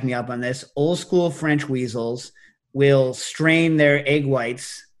 you'll back me up on this, old school French weasels will strain their egg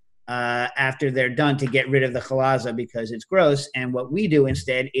whites after they're done to get rid of the chalaza because it's gross. And what we do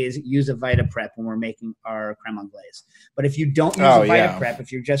instead is use a Vita Prep when we're making our creme anglaise. But if you don't use a Vita Prep,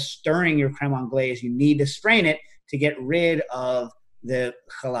 if you're just stirring your creme anglaise, you need to strain it to get rid of the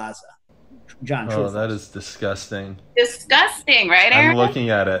chalaza. John, Oh, that is disgusting. Disgusting, right, Aaron? I'm looking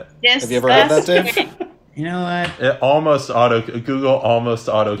at it. Have you ever heard that, Dave? You know what? It Google almost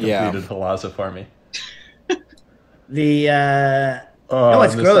auto completed Chalaza for me. No,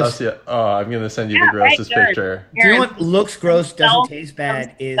 it's gross. Nastasia. Oh, I'm gonna send you the grossest picture. Do you know what looks gross, doesn't taste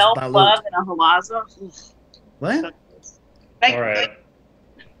bad, is balut. Self-love and a chalaza. What? Like, All right.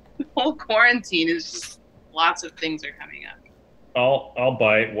 the whole quarantine is just lots of things are coming up. I'll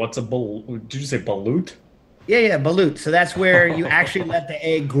bite. What's a balut? Did you say balut? Yeah, balut. So that's where you actually let the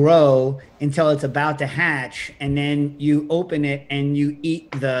egg grow until it's about to hatch, and then you open it and you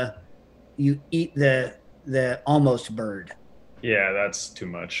eat the almost bird. Yeah, that's too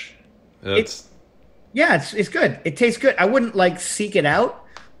much. It's good. It tastes good. I wouldn't like seek it out,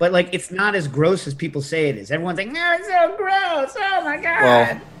 but like it's not as gross as people say it is. Everyone's like, no, it's so gross. Oh my god.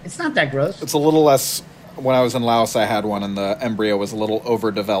 Well, it's not that gross. It's a little less. When I was in Laos, I had one, and the embryo was a little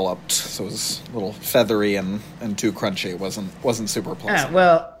overdeveloped, so it was a little feathery and too crunchy. It wasn't super pleasant. Yeah,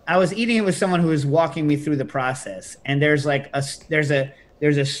 well, I was eating it with someone who was walking me through the process, and there's like a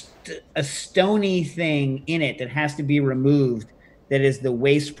stony thing in it that has to be removed. That is the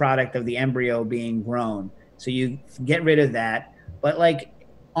waste product of the embryo being grown. So you get rid of that, but like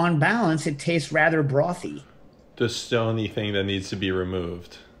on balance, it tastes rather brothy. The stony thing that needs to be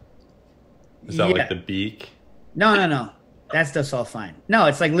removed. Is that like the beak? No. That stuff's all fine. No,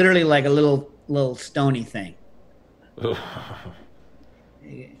 it's like literally like a little stony thing.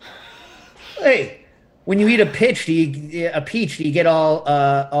 Hey, when you eat a peach, do you get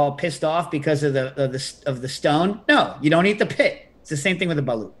all pissed off because of the stone? No, you don't eat the pit. It's the same thing with a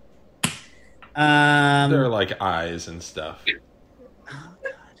balut. There are like eyes and stuff. Oh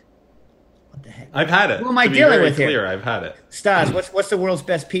God! What the heck? I've had it. Who am I dealing with here? I've had it. Stas, what's the world's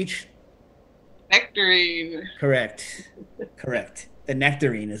best peach? Nectarine. Correct. The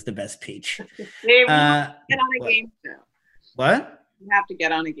nectarine is the best peach. Dave, you have to get on a game show. What? You have to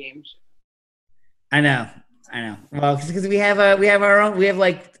get on a game show. I know. Well, because we have our own. We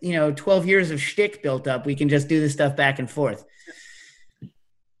have 12 years of shtick built up. We can just do this stuff back and forth.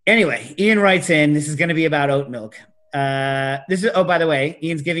 Anyway, Ian writes in. This is going to be about oat milk. By the way,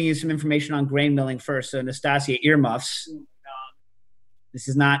 Ian's giving you some information on grain milling first. So Nastasia, earmuffs. This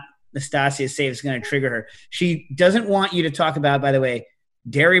is not Nastasia safe. It's going to trigger her. She doesn't want you to talk about, by the way,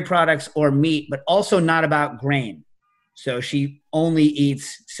 dairy products or meat, but also not about grain. So she only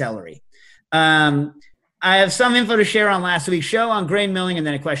eats celery. I have some info to share on last week's show on grain milling, and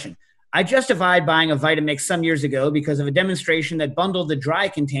then a question. I justified buying a Vitamix some years ago because of a demonstration that bundled the dry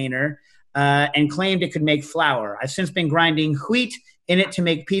container and claimed it could make flour. I've since been grinding wheat in it to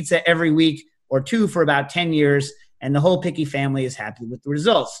make pizza every week or two for about 10 years, and the whole Picky family is happy with the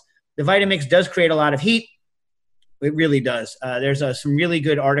results. The Vitamix does create a lot of heat. It really does. There's some really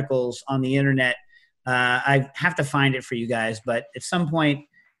good articles on the internet. I have to find it for you guys, but at some point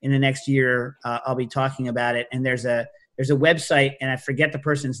in the next year, I'll be talking about it. And there's a website, and I forget the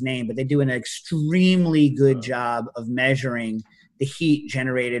person's name, but they do an extremely good job of measuring the heat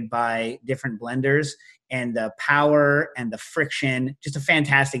generated by different blenders. and the power and the friction. Just a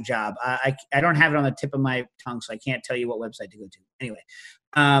fantastic job. I don't have it on the tip of my tongue, so I can't tell you what website to go to. Anyway,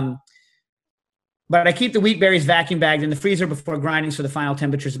 but I keep the wheat berries vacuum bagged in the freezer before grinding, so the final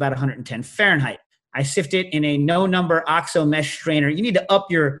temperature is about 110 Fahrenheit. I sift it in a no number OXO mesh strainer. You need to up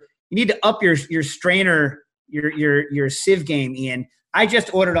your strainer, your sieve game, Ian. I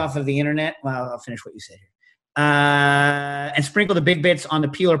just ordered off of the internet. Well, I'll finish what you said here. And sprinkle the big bits on the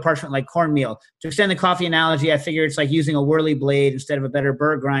peel or parchment like cornmeal. To extend the coffee analogy, I figure it's like using a whirly blade instead of a better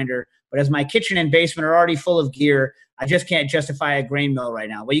burr grinder. But as my kitchen and basement are already full of gear, I just can't justify a grain mill right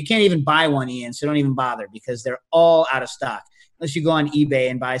now. Well, you can't even buy one, Ian, so don't even bother because they're all out of stock. Unless you go on eBay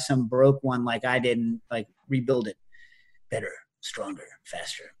and buy some broke one like I did and like rebuild it. Better, stronger,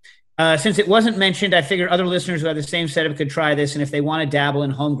 faster. Since it wasn't mentioned, I figured other listeners who have the same setup could try this, and if they want to dabble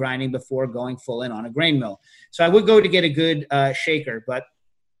in home grinding before going full in on a grain mill. So I would go to get a good shaker, but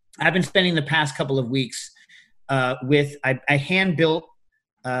I've been spending the past couple of weeks with I hand-built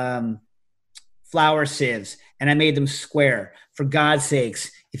flour sieves, and I made them square. For God's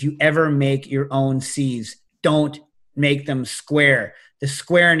sakes, if you ever make your own sieves, don't make them square. The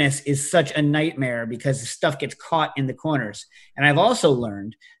squareness is such a nightmare because the stuff gets caught in the corners. And I've also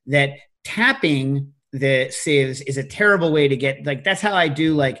learned that tapping the sieves is a terrible way to get, like, that's how I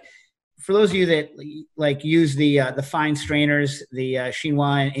do, like, for those of you that like use the fine strainers, the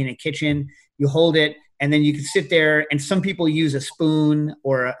chinois in a kitchen, you hold it and then you can sit there, and some people use a spoon,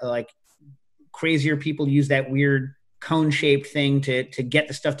 or like crazier people use that weird cone-shaped thing to get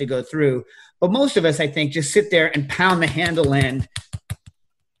the stuff to go through. But most of us, I think, just sit there and pound the handle end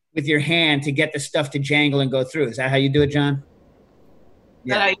with your hand to get the stuff to jangle and go through. Is that how you do it, John?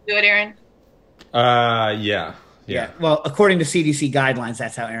 Yeah. Is that how you do it, Aaron? Yeah. Well, according to CDC guidelines,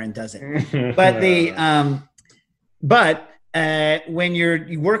 that's how Aaron does it. But when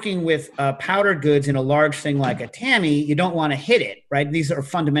you're working with powdered goods in a large thing like a tammy, you don't want to hit it, right? These are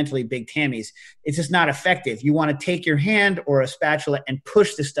fundamentally big tammies. It's just not effective. You want to take your hand or a spatula and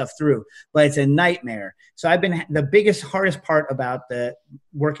push the stuff through, but it's a nightmare. So the hardest part about the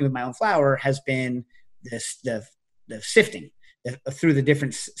working with my own flour has been the sifting through the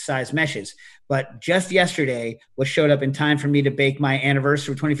different size meshes. But just yesterday, what showed up in time for me to bake my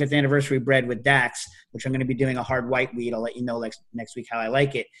 25th anniversary bread with Dax, which I'm going to be doing a hard white wheat, I'll let you know next week how I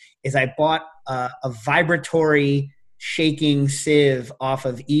like it, is I bought a vibratory shaking sieve off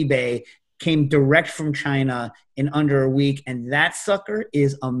of eBay, came direct from China in under a week, and that sucker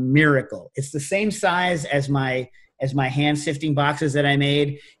is a miracle. It's the same size as my hand sifting boxes that I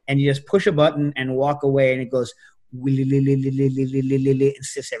made, and you just push a button and walk away, and it goes and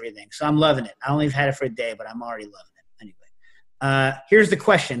sifts everything. So I'm loving it. I only have had it for a day, but I'm already loving it. Anyway, here's the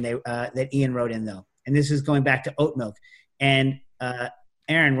question that Ian wrote in, though, and this is going back to oat milk. And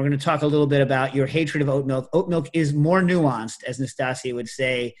Aaron, we're going to talk a little bit about your hatred of oat milk. Oat milk is more nuanced, as Nastasia would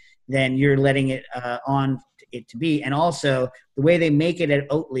say, than you're letting it to be. And also, the way they make it at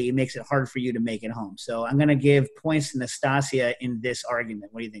Oatly makes it hard for you to make it home. So I'm going to give points to Nastasia in this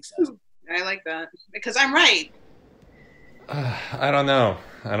argument. What do you think, Stas? I like that because I'm right. I don't know.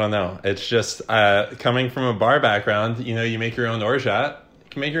 It's just coming from a bar background, you make your own orgeat. You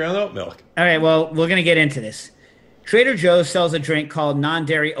can make your own oat milk. All right, well, we're going to get into this. Trader Joe's sells a drink called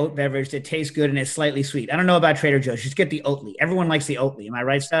non-dairy oat beverage that tastes good and is slightly sweet. I don't know about Trader Joe's. Just get the Oatly. Everyone likes the Oatly. Am I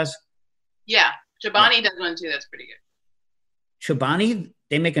right, Stas? Yeah. Chobani does one too. That's pretty good. Chobani?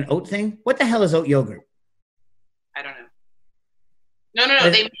 They make an oat thing? What the hell is oat yogurt? I don't know. No.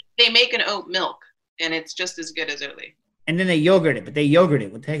 They make an oat milk, and it's just as good as Oatly. And then they yogurt it. What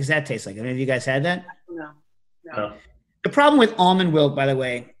the heck does that taste like? Have any of you guys had that? No. The problem with almond milk, by the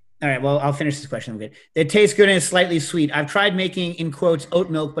way, all right, well, I'll finish this question. Good. It tastes good and is slightly sweet. I've tried making, in quotes,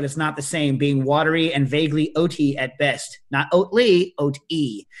 oat milk, but it's not the same, being watery and vaguely oaty at best. Not Oatly,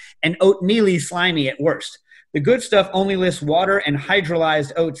 oat-y. And oatmealy slimy at worst. The good stuff only lists water and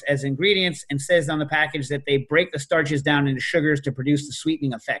hydrolyzed oats as ingredients and says on the package that they break the starches down into sugars to produce the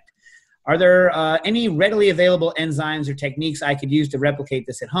sweetening effect. Are there any readily available enzymes or techniques I could use to replicate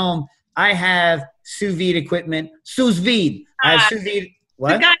this at home? I have sous vide equipment. Sous vide. I have sous vide.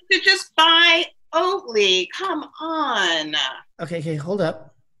 What? You got to just buy Oatly. Come on. Okay, hold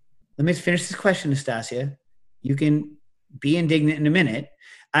up. Let me finish this question, Nastasia. You can be indignant in a minute.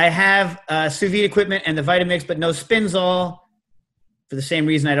 I have sous vide equipment and the Vitamix, but no Spinzall. For the same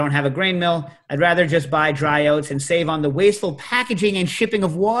reason I don't have a grain mill. I'd rather just buy dry oats and save on the wasteful packaging and shipping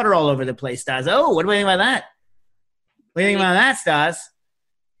of water all over the place, Stas. Oh, what do you think about that? What do you think about that, Stas?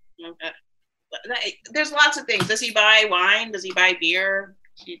 There's lots of things. Does he buy wine? Does he buy beer?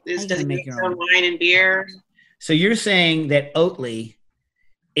 Does he make wine and beer? So you're saying that Oatly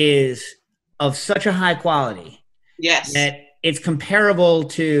is of such a high quality Yes. that it's comparable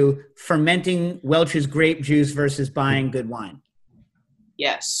to fermenting Welch's grape juice versus buying good wine.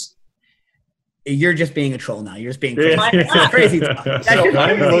 Yes. You're just being a troll now. You're just being crazy. Crazy talk. That's So just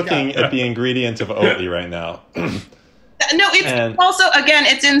I'm crazy looking talk. at the ingredients of Oatly right now. No, it's also, again,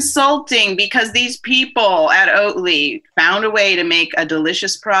 it's insulting because these people at Oatly found a way to make a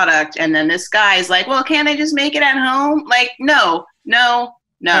delicious product. And then this guy is like, well, can't I just make it at home? Like, no.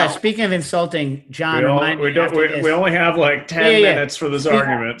 All right, speaking of insulting, John, we only have like 10 minutes for this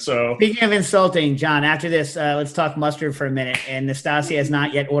argument. So speaking of insulting, John, after this, let's talk mustard for a minute. And Nastasia has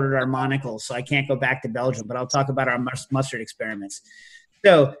not yet ordered our monocles, so I can't go back to Belgium, but I'll talk about our mustard experiments.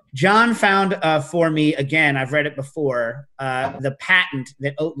 So John found for me, again, I've read it before, the patent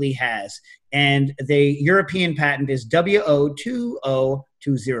that Oatly has. And the European patent is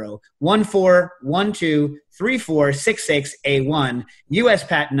WO202014123466A1, US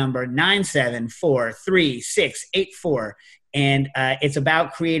patent number 9743684. And it's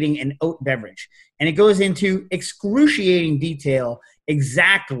about creating an oat beverage. And it goes into excruciating detail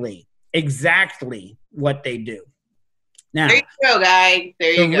exactly what they do. Now, there you go, guy.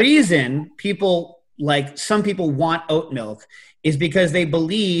 There you go. The reason some people want oat milk is because they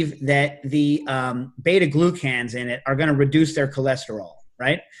believe that the beta glucans in it are going to reduce their cholesterol,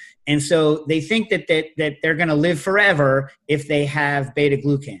 right? And so they think that they're going to live forever if they have beta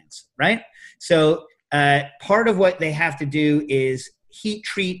glucans, right? So part of what they have to do is heat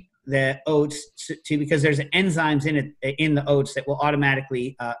treat the oats because there's enzymes in the oats that will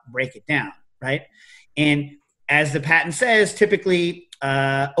automatically break it down, right? And as the patent says, typically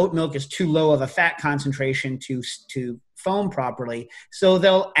oat milk is too low of a fat concentration to foam properly, so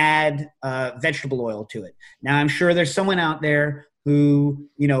they'll add vegetable oil to it. Now, I'm sure there's someone out there who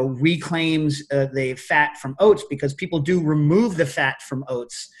reclaims the fat from oats, because people do remove the fat from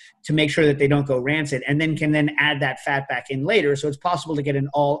oats to make sure that they don't go rancid, and then can add that fat back in later. So it's possible to get an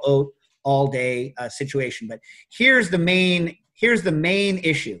all oat, all day situation. But here's the main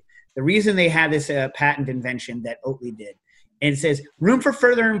issue. The reason they have this patent invention that Oatly did, and it says room for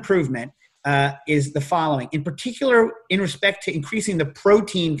further improvement is the following. In particular, in respect to increasing the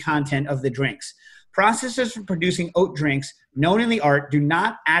protein content of the drinks. Processors for producing oat drinks, known in the art, do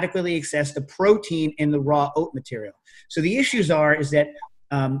not adequately access the protein in the raw oat material. So the issues is that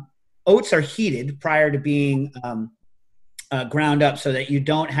oats are heated prior to being ground up, so that you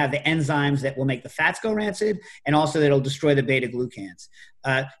don't have the enzymes that will make the fats go rancid, and also that'll destroy the beta glucans.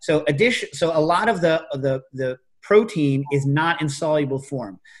 So a lot of the protein is not in soluble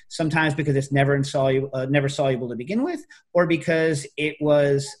form. Sometimes because it's never soluble to begin with, or because it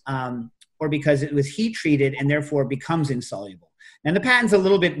was heat treated and therefore becomes insoluble. And the patent's a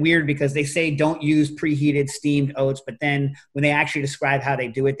little bit weird because they say don't use preheated steamed oats, but then when they actually describe how they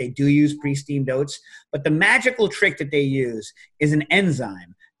do it, they do use pre-steamed oats. But the magical trick that they use is an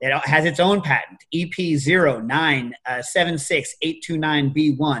enzyme that has its own patent,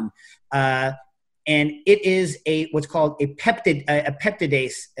 EP0976829B1. And it is what's called a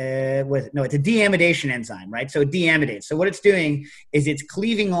peptidase. It's a deamidation enzyme, right? So deamidates. So what it's doing is it's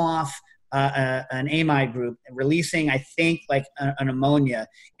cleaving off an amide group, releasing, I think, like an ammonia,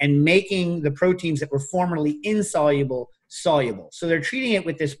 and making the proteins that were formerly insoluble soluble. So they're treating it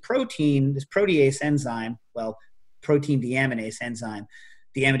with this protease enzyme, protein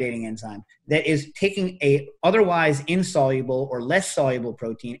deaminating enzyme, that is taking a otherwise insoluble or less soluble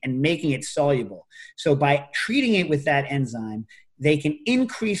protein and making it soluble. So by treating it with that enzyme, they can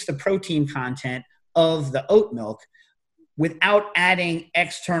increase the protein content of the oat milk without adding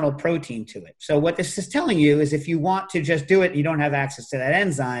external protein to it. So what this is telling you is if you want to just do it and you don't have access to that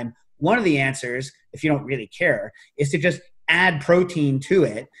enzyme, one of the answers, if you don't really care, is to just add protein to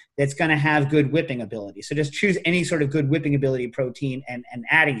it that's going to have good whipping ability. So just choose any sort of good whipping ability protein and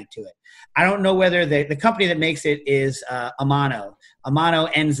adding it to it. I don't know whether the company that makes it is Amano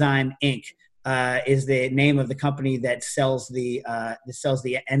Enzyme Inc. Is the name of the company that sells the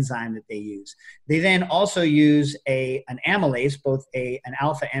enzyme that they use. They then also use an amylase, both an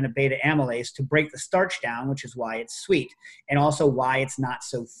alpha and a beta amylase, to break the starch down, which is why it's sweet, and also why it's not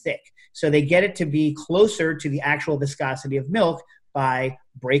so thick. So they get it to be closer to the actual viscosity of milk by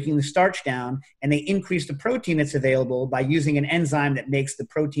breaking the starch down, and they increase the protein that's available by using an enzyme that makes the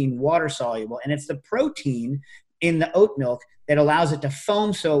protein water soluble. And it's the protein in the oat milk that allows it to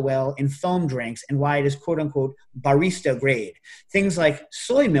foam so well in foam drinks, and why it is quote unquote barista grade. Things like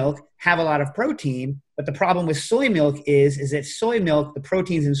soy milk have a lot of protein, but the problem with soy milk is that soy milk, the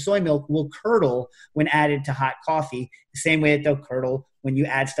proteins in soy milk will curdle when added to hot coffee, the same way that they'll curdle when you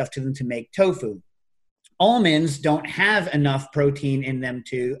add stuff to them to make tofu. Almonds don't have enough protein in them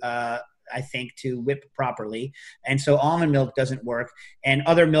to I think, to whip properly. And so almond milk doesn't work, and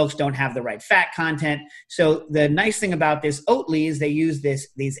other milks don't have the right fat content. So the nice thing about this Oatly is they use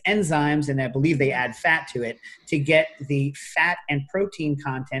these enzymes, and I believe they add fat to it to get the fat and protein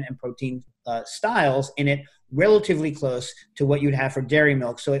content and protein styles in it relatively close to what you'd have for dairy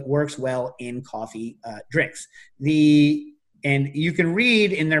milk. So it works well in coffee drinks. And you can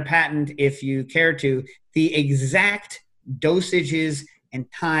read in their patent, if you care to, the exact dosages and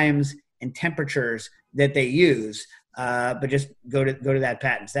times and temperatures that they use. But just go to that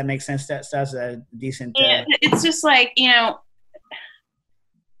patent. Does that make sense? That's a decent. Yeah, it's just like,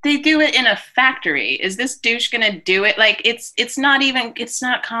 they do it in a factory. Is this douche gonna do it? Like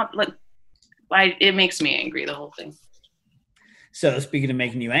it makes me angry, the whole thing. So speaking of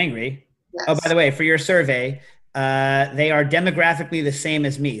making you angry, yes. Oh, by the way, for your survey, they are demographically the same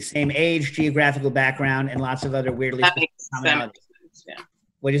as me, same age, geographical background, and lots of other weirdly commonalities. Yeah.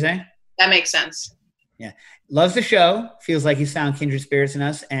 What'd you say? That makes sense. Yeah. Loves the show. Feels like he's found kindred spirits in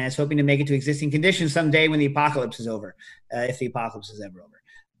us, and is hoping to make it to existing conditions someday when the apocalypse is over, if the apocalypse is ever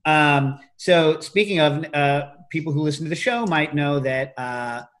over. So speaking of people who listen to the show might know that,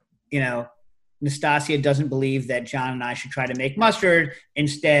 Nastasia doesn't believe that John and I should try to make mustard.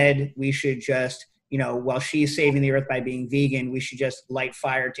 Instead, we should just, while she's saving the earth by being vegan, we should just light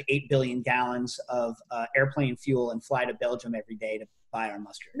fire to 8 billion gallons of airplane fuel and fly to Belgium every day to buy our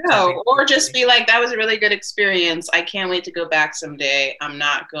mustard. No, or just be like, that was a really good experience. I can't wait to go back someday. I'm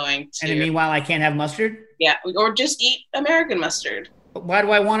not going to. And meanwhile, I can't have mustard? Yeah, or just eat American mustard. But why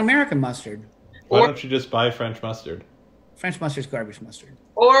do I want American mustard? Why don't you just buy French mustard? French mustard's garbage mustard.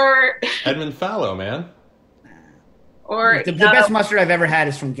 Or Edmund Fallow, man. Or the best mustard I've ever had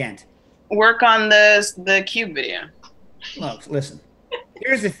is from Ghent. Work on the Cube video. Look, listen.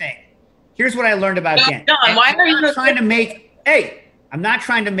 Here's the thing. Here's what I learned about Ghent. John, why are you trying to make? Hey, I'm not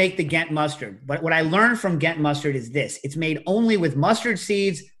trying to make the Ghent mustard, but what I learned from Ghent mustard is this: it's made only with mustard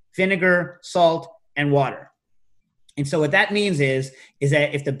seeds, vinegar, salt, and water. And so what that means is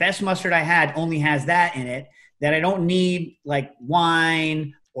that if the best mustard I had only has that in it, that I don't need like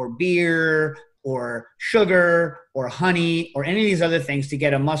wine or beer or sugar or honey or any of these other things to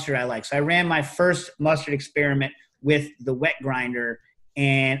get a mustard I like. So I ran my first mustard experiment with the wet grinder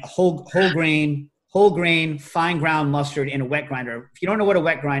and whole grain, fine ground mustard in a wet grinder. If you don't know what a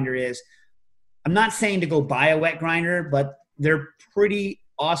wet grinder is, I'm not saying to go buy a wet grinder, but they're pretty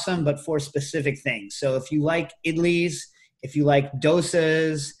awesome, but for specific things. So if you like idlis, if you like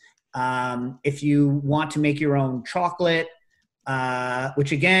dosas, if you want to make your own chocolate,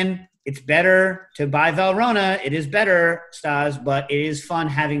 which again, it's better to buy Valrhona. It is better, Stas, but it is fun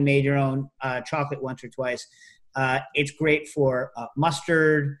having made your own chocolate once or twice. It's great for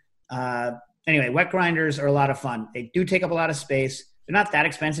mustard. Anyway, wet grinders are a lot of fun. They do take up a lot of space. They're not that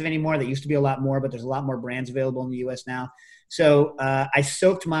expensive anymore. They used to be a lot more, but there's a lot more brands available in the US now. So I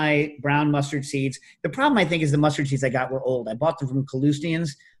soaked my brown mustard seeds. The problem, I think, is the mustard seeds I got were old. I bought them from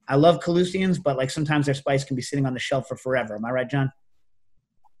Kalustyians. I love Kalustyians, but like sometimes their spice can be sitting on the shelf for forever. Am I right, John?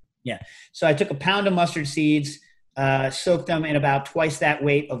 Yeah. So I took a pound of mustard seeds, soaked them in about twice that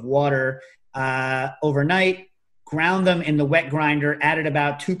weight of water overnight, ground them in the wet grinder, added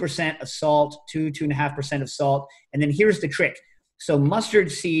about 2% of salt, 2.5% of salt. And then here's the trick. So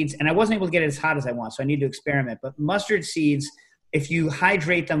mustard seeds, and I wasn't able to get it as hot as I want, so I need to experiment. But mustard seeds, if you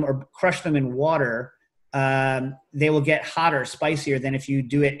hydrate them or crush them in water, they will get hotter, spicier than if you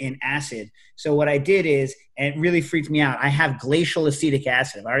do it in acid. So what I did is, and it really freaked me out, I have glacial acetic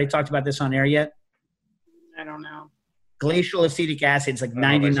acid. Have I already talked about this on air yet? I don't know. Glacial acetic acid is like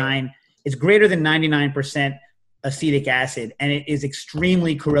 99. It's greater than 99% acetic acid, and it is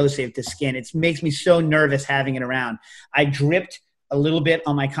extremely corrosive to skin. It makes me so nervous having it around. I dripped a little bit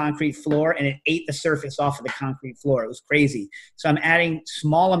on my concrete floor, and it ate the surface off of the concrete floor. It was crazy. So I'm adding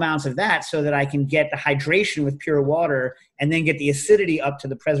small amounts of that so that I can get the hydration with pure water and then get the acidity up to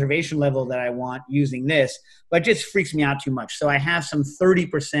the preservation level that I want using this. But it just freaks me out too much. So I have some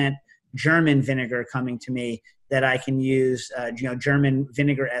 30% German vinegar coming to me that I can use, German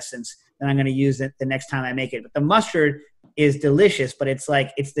vinegar essence that I'm going to use it the next time I make it. But the mustard is delicious, but it's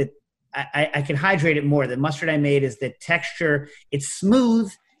like, I can hydrate it more. The mustard I made is the texture. It's smooth.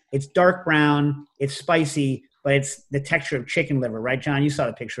 It's dark brown. It's spicy, but it's the texture of chicken liver, right, John? You saw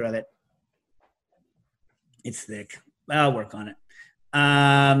the picture of it. It's thick. I'll work on it.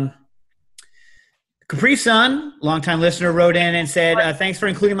 Capri Sun, longtime listener, wrote in and said, thanks for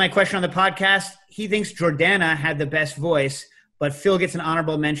including my question on the podcast. He thinks Jordana had the best voice, but Phil gets an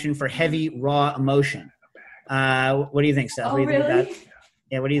honorable mention for heavy, raw emotion. What do you think, Steph? Oh, what do you think really? about?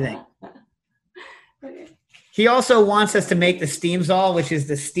 Yeah, what do you think? Okay. He also wants us to make the Steamzol, which is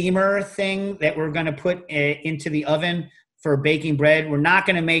the steamer thing that we're going to put into the oven for baking bread. We're not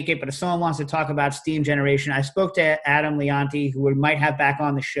going to make it, but if someone wants to talk about steam generation, I spoke to Adam Leonti, who we might have back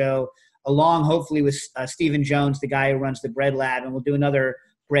on the show, along hopefully with Stephen Jones, the guy who runs the Bread Lab, and we'll do another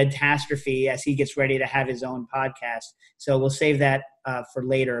Breadtastrophe as he gets ready to have his own podcast. So we'll save that for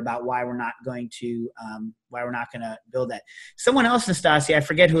later about why we're not going to build that. Someone else, Nastasia, I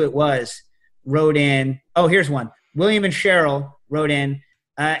forget who it was, wrote in. Oh, here's one. William and Cheryl wrote in.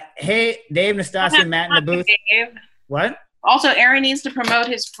 Hey, Dave, Nastasia, Matt in the booth. Dave. What? Also, Aaron needs to promote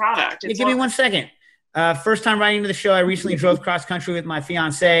his product. Give me 1 second. First time writing to the show, I recently drove cross country with my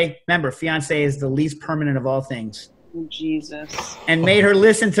fiance. Remember, fiance is the least permanent of all things. Oh, Jesus. And made her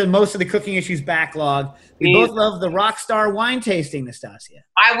listen to most of the Cooking Issues backlog. We both love the Rockstar wine tasting, Nastasia.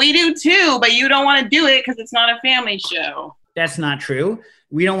 We do too, but you don't want to do it because it's not a family show. That's not true.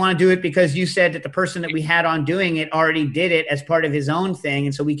 We don't want to do it because you said that the person that we had on doing it already did it as part of his own thing,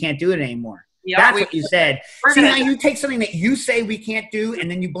 and so we can't do it anymore. Yeah, that's what you said. See how you take something that you say we can't do, and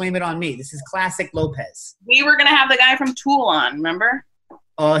then you blame it on me. This is classic Lopez. We were going to have the guy from Tool on, remember?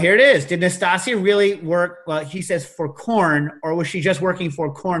 Oh, here it is. Did Nastasia really work, well, he says for Korn, or was she just working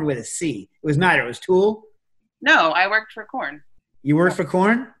for Korn with a C? It was neither. It was Tool? No, I worked for Korn. You worked for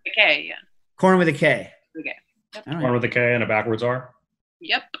Korn? A K, yeah. Korn with a K. Okay. Yep. Korn with a K and a backwards R?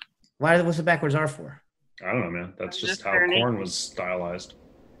 Yep. What's the backwards R for? I don't know, man. That's just how Korn was stylized.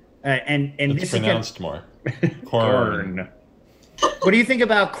 And it's pronounced more. Korn. What do you think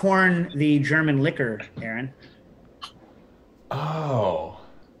about Korn, the German liquor, Aaron? Oh,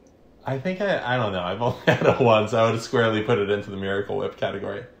 I think I don't know. I've only had it once. I would squarely put it into the Miracle Whip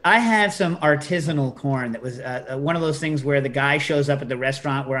category. I had some artisanal corn that was one of those things where the guy shows up at the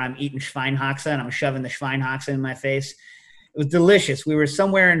restaurant where I'm eating Schweinhaxe and I'm shoving the Schweinhaxe in my face. It was delicious. We were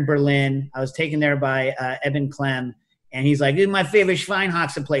somewhere in Berlin. I was taken there by Eben Clem, and he's like, "This is my favorite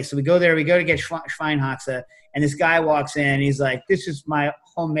Schweinhaxe place." So we go there. We go to get Schweinhaxe, and this guy walks in. He's like, "This is my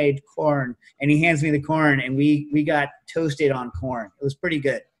homemade corn," and he hands me the corn, and we got toasted on corn. It was pretty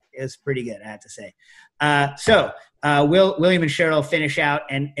good. It was pretty good, I have to say. William and Cheryl finish out,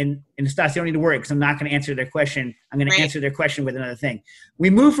 and Nastasia, don't need to worry because I'm not going to answer their question. I'm going to answer their question with another thing. We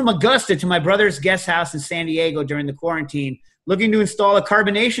moved from Augusta to my brother's guest house in San Diego during the quarantine, looking to install a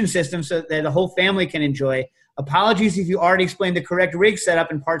carbonation system so that the whole family can enjoy. Apologies if you already explained the correct rig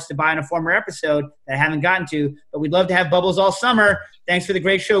setup and parts to buy in a former episode that I haven't gotten to, but we'd love to have bubbles all summer. Thanks for the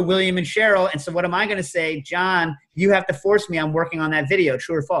great show, William and Cheryl. And so what am I going to say? John, you have to force me. I'm working on that video.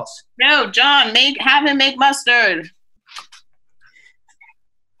 True or false? No, John, have him make mustard.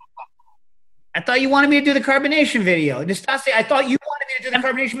 I thought you wanted me to do the carbonation video. Nastasia, I thought you wanted me to do the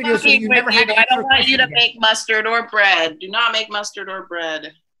carbonation video so you never had to answer. I don't want you to make mustard or bread. Do not make mustard or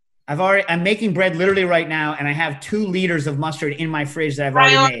bread. I'm making bread literally right now, and I have 2 liters of mustard in my fridge that I've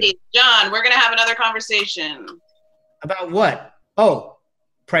already made. John, we're going to have another conversation. About what? Oh,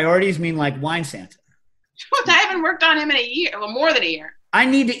 priorities mean like wine Santa. I haven't worked on him in a year, well, more than a year. I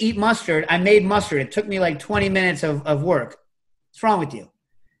need to eat mustard. I made mustard. It took me like 20 minutes of work. What's wrong with you?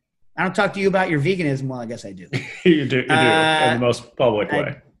 I don't talk to you about your veganism. Well, I guess I do. You do in the most public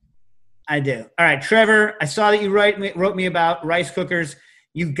way. I do. All right, Trevor, I saw that you wrote me about rice cookers.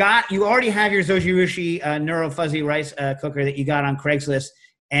 You already have your Zojirushi Neuro Fuzzy rice cooker that you got on Craigslist,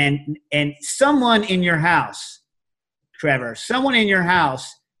 and someone in your house, Trevor,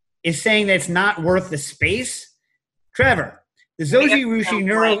 is saying that it's not worth the space. Trevor, the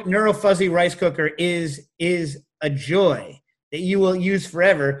Zojirushi Neuro Fuzzy rice cooker is a joy that you will use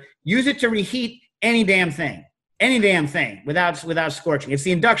forever. Use it to reheat any damn thing without scorching. It's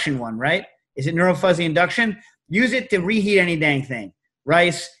the induction one, right? Is it Neuro Fuzzy induction? Use it to reheat any dang thing.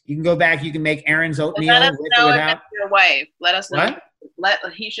 Rice, you can go back. You can make Aaron's oatmeal let us know if it's your wife. Let us know. What?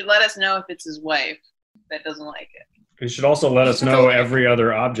 He should let us know if it's his wife that doesn't like it. He should also let us know every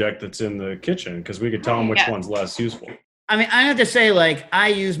other object that's in the kitchen because we could tell him which one's less useful. I mean, I have to say, like, I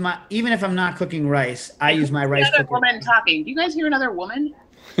use even if I'm not cooking rice, I use my rice cooker. Another woman talking. Do you guys hear another woman?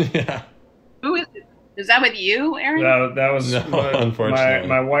 Yeah. Who is it? Is that with you, Aaron? That was unfortunately.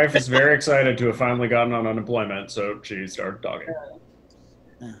 My wife is very excited to have finally gotten on unemployment, so she started talking.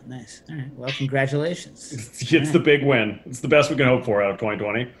 Oh, nice. All right. Well, congratulations. It's the big win. It's the best we can hope for out of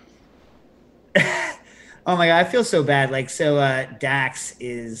 2020. Oh my God, I feel so bad. Like, so Dax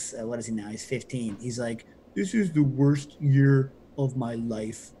is, what is he now? He's 15. He's like, this is the worst year of my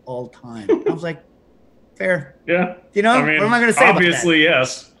life all time. I was like, fair. Yeah. You know, I mean, what am I going to say obviously, about that?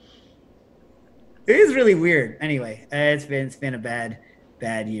 yes. It is really weird. Anyway, it's been a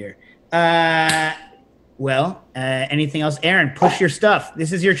bad year. Well, anything else? Aaron, push your stuff.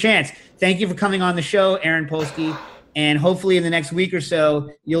 This is your chance. Thank you for coming on the show, Aaron Polsky. And hopefully in the next week or so,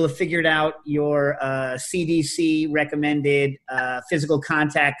 you'll have figured out your CDC recommended physical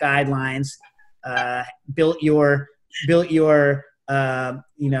contact guidelines, built your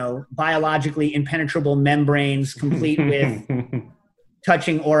biologically impenetrable membranes complete with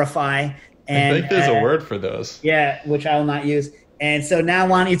touching orify. And, I think there's a word for those. Yeah, which I will not use. And so now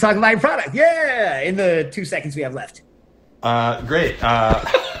why don't you talk about your product? Yeah, in the 2 seconds we have left. Great.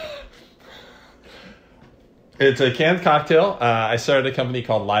 It's a canned cocktail. I started a company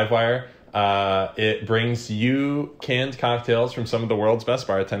called Livewire. It brings you canned cocktails from some of the world's best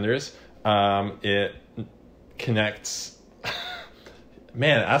bartenders. It connects...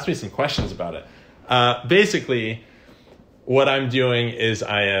 Man, ask me some questions about it. Basically, what I'm doing is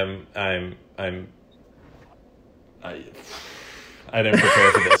I didn't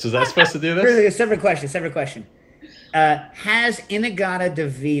prepare for this. Was I supposed to do this? Really, a separate question. Has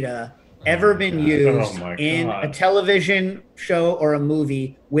In-A-Gadda-Da-Vida ever been used in a television show or a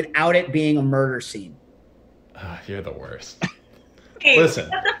movie without it being a murder scene? You're the worst.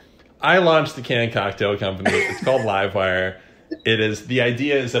 Listen, I launched the canned cocktail company. It's called Livewire. The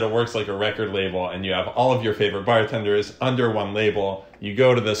idea is that it works like a record label, and you have all of your favorite bartenders under one label. You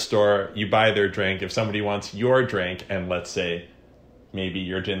go to the store, you buy their drink. If somebody wants your drink, and let's say maybe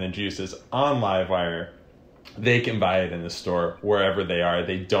your gin and juice is on Livewire, they can buy it in the store wherever they are.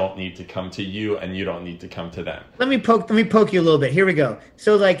 They don't need to come to you, and you don't need to come to them. Let me poke you a little bit. Here we go.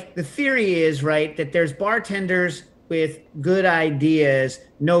 So like the theory is, right, that there's bartenders with good ideas,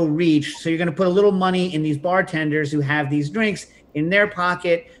 no reach. So you're going to put a little money in these bartenders who have these drinks in their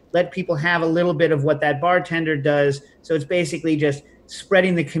pocket, let people have a little bit of what that bartender does. So it's basically just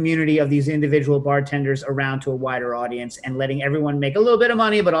spreading the community of these individual bartenders around to a wider audience and letting everyone make a little bit of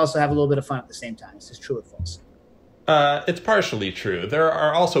money, but also have a little bit of fun at the same time. Is this true or false? It's partially true. There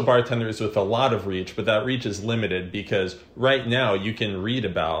are also bartenders with a lot of reach, but that reach is limited because right now you can read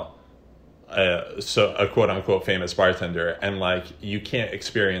about a quote unquote famous bartender and like you can't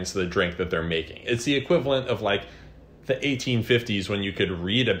experience the drink that they're making. It's the equivalent of like the 1850s when you could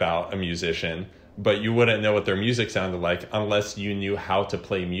read about a musician, but you wouldn't know what their music sounded like unless you knew how to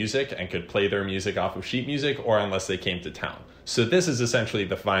play music and could play their music off of sheet music, or unless they came to town. So this is essentially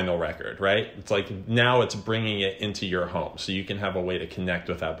the vinyl record, right? It's like now it's bringing it into your home so you can have a way to connect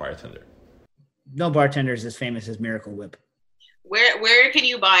with that bartender. No bartender is as famous as Miracle Whip. Where can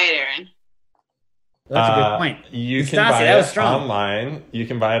you buy it, Aaron? That's a good point. You can buy it online. You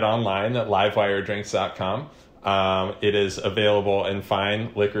can buy it online at livewiredrinks.com. It is available in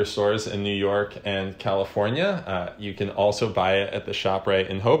fine liquor stores in New York and California. You can also buy it at the ShopRite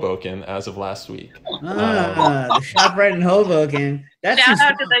in Hoboken as of last week. The ShopRite in Hoboken. Shout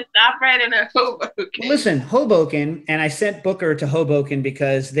out to the ShopRite in Hoboken. Listen, Hoboken, and I sent Booker to Hoboken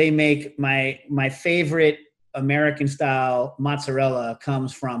because they make my favorite American style mozzarella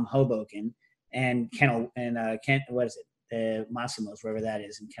comes from Hoboken and what is it? Massimo's, wherever that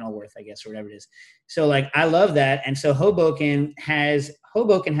is, in Kenilworth, I guess, or whatever it is. So like, I love that. And so Hoboken has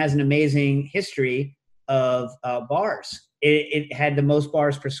an amazing history of bars. It had the most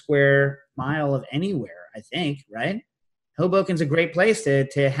bars per square mile of anywhere, I think, right? Hoboken's a great place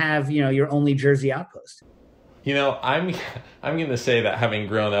to have, your only Jersey outpost. I'm going to say that having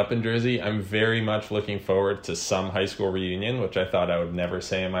grown up in Jersey, I'm very much looking forward to some high school reunion, which I thought I would never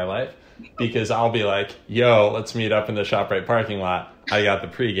say in my life. Because I'll be like, yo, let's meet up in the ShopRite parking lot. I got the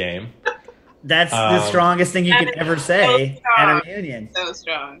pregame. That's the strongest thing you could ever say at a reunion. So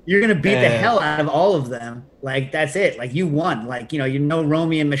strong. You're going to beat the hell out of all of them. Like, that's it. Like, you won. Like,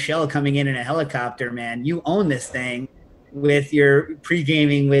 Romy and Michelle coming in a helicopter, man. You own this thing with your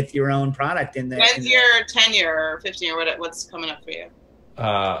pre-gaming with your own product in there. When's your 10-year or 15 or what's coming up for you?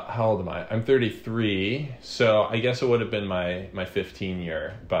 How old am I? I'm 33, so I guess it would have been my 15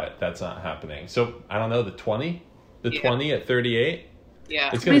 year, but that's not happening. So I don't know, the 20 at 38. Yeah,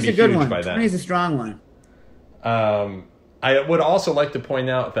 it's going to be huge by then. 20 is a strong one. I would also like to point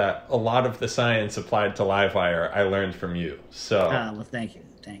out that a lot of the science applied to Livewire I learned from you. So well, thank you.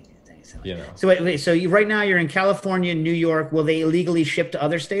 So wait. So right now you're in California, New York. Will they illegally ship to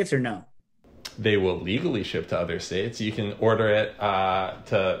other states or no? They will legally ship to other states. You can order it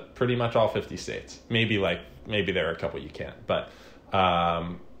to pretty much all 50 states. Maybe there are a couple you can't, but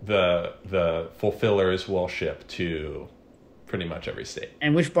the fulfillers will ship to pretty much every state.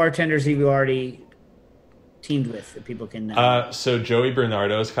 And which bartenders have you already teamed with that people can know? So Joey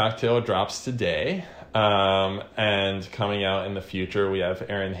Bernardo's cocktail drops today. And coming out in the future, we have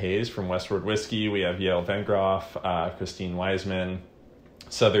Aaron Hayes from Westward Whiskey. We have Yale Vengroff, Christine Wiseman,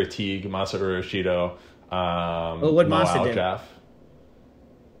 Souther Teague, Masaru Shido, What monster Moal did? Jaff.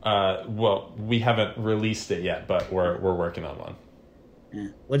 Well, we haven't released it yet, but we're working on one. Yeah.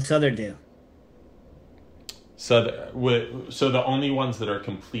 What's other do? So the only ones that are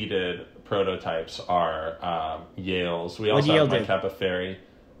completed prototypes are Yale's. We also have My Kappa Fairy.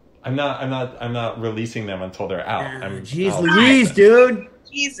 I'm not releasing them until they're out. Jeez Louise, dude.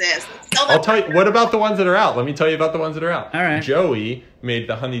 Jesus. I'll tell you. What about the ones that are out? Let me tell you about the ones that are out. All right. Joey made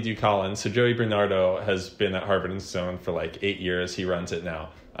the Honeydew Collins. So Joey Bernardo has been at Harvard and Stone for like 8 years. He runs it now.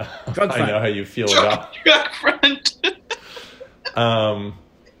 I know how you feel about drug front.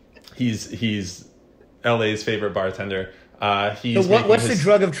 He's LA's favorite bartender. What's the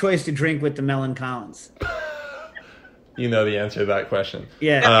drug of choice to drink with the Mellon Collins? You know the answer to that question.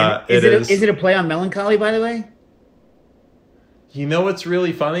 Yeah. Is it a play on melancholy, by the way? You know what's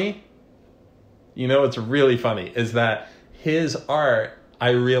really funny? Is that his art,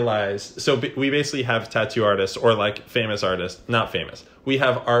 I realized, so we basically have tattoo artists or like famous artists, not famous. We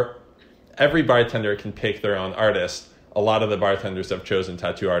have art, every bartender can pick their own artist. A lot of the bartenders have chosen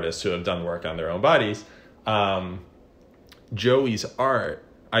tattoo artists who have done work on their own bodies. Joey's art,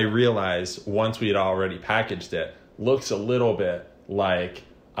 I realized once we had already packaged it, looks a little bit like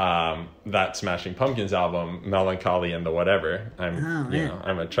that Smashing Pumpkins album, Melancholy and the Whatever.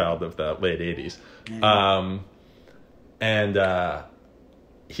 I'm a child of the late 80s. And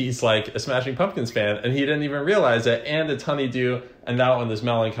he's like a Smashing Pumpkins fan, and he didn't even realize it. And it's Honeydew, and that one is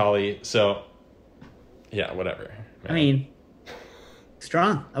Melancholy. So, yeah, whatever. Man. I mean,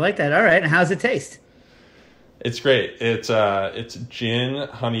 strong. I like that. All right. And how's it taste? It's great. It's gin,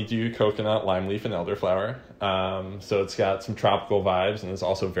 honeydew, coconut, lime leaf, and elderflower. So it's got some tropical vibes, and it's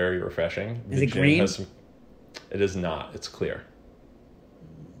also very refreshing. Is it green? It is not. It's clear.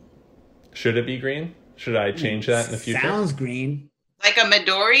 Should it be green? Should I change that in the future? Sounds green. Like a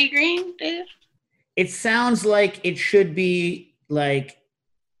Midori green, Dave? It sounds like it should be like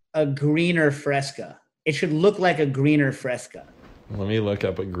a greener Fresca. It should look like a greener Fresca. Let me look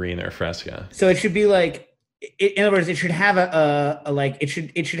up a greener Fresca. So it should be like, in other words, it should have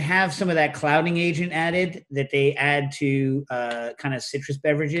it should have some of that clouding agent added that they add to kind of citrus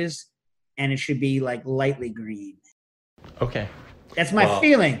beverages, and it should be like lightly green. Okay, that's my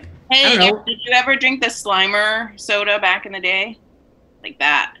feeling. Hey, did you ever drink the Slimer soda back in the day, like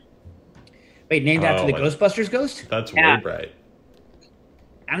that? Wait, named after the Ghostbusters ghost? That's way bright.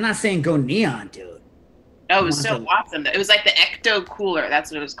 I'm not saying go neon, dude. Oh, it was so awesome. It was like the Ecto Cooler.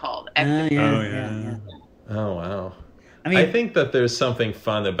 That's what it was called. Yeah. Oh, wow. I think that there's something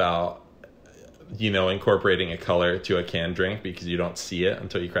fun about, incorporating a color to a canned drink because you don't see it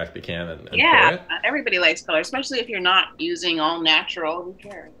until you crack the can and pour it. Everybody likes color, especially if you're not using all natural. Who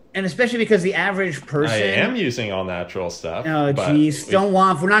cares? And especially because the average person... I am using all natural stuff. Oh, jeez. Don't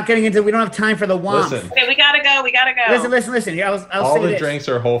womp. We're not getting into... We don't have time for the womp. Listen. Okay, we gotta go. Listen. Here, I'll all say the this. drinks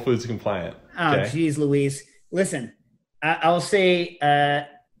are Whole Foods compliant. Oh, jeez, Louise. Listen, I'll say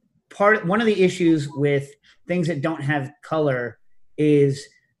one of the issues with things that don't have color is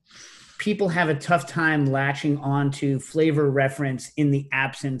people have a tough time latching onto flavor reference in the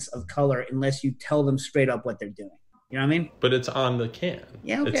absence of color unless you tell them straight up what they're doing. You know what I mean? But it's on the can.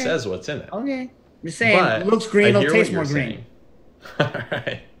 Yeah, okay. It says what's in it. Okay. I'm just saying, it looks green, it'll taste more green. All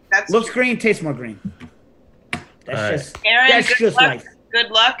right. Looks green, tastes more green. That's Aaron, just life.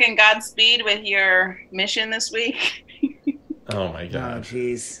 Good luck and Godspeed with your mission this week. Oh my God. Oh,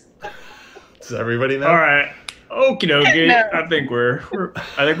 jeez. Does everybody know? All right. Okie dokie. I think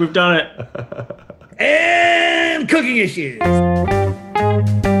I think we've done it. And Cooking Issues.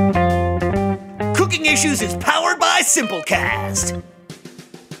 Cooking Issues is powered by Simplecast.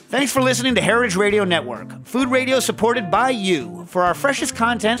 Thanks for listening to Heritage Radio Network, food radio supported by you. For our freshest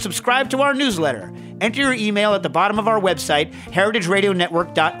content, subscribe to our newsletter. Enter your email at the bottom of our website,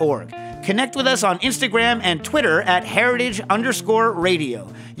 heritageradionetwork.org. Connect with us on Instagram and Twitter at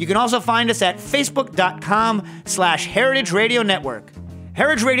heritage_radio. You can also find us at facebook.com/Heritage Radio Network.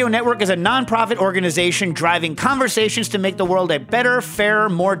 Heritage Radio Network is a nonprofit organization driving conversations to make the world a better, fairer,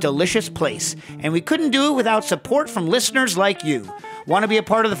 more delicious place. And we couldn't do it without support from listeners like you. Want to be a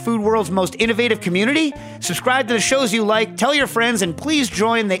part of the food world's most innovative community? Subscribe to the shows you like, tell your friends, and please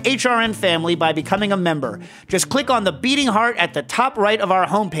join the HRN family by becoming a member. Just click on the beating heart at the top right of our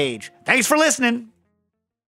homepage. Thanks for listening.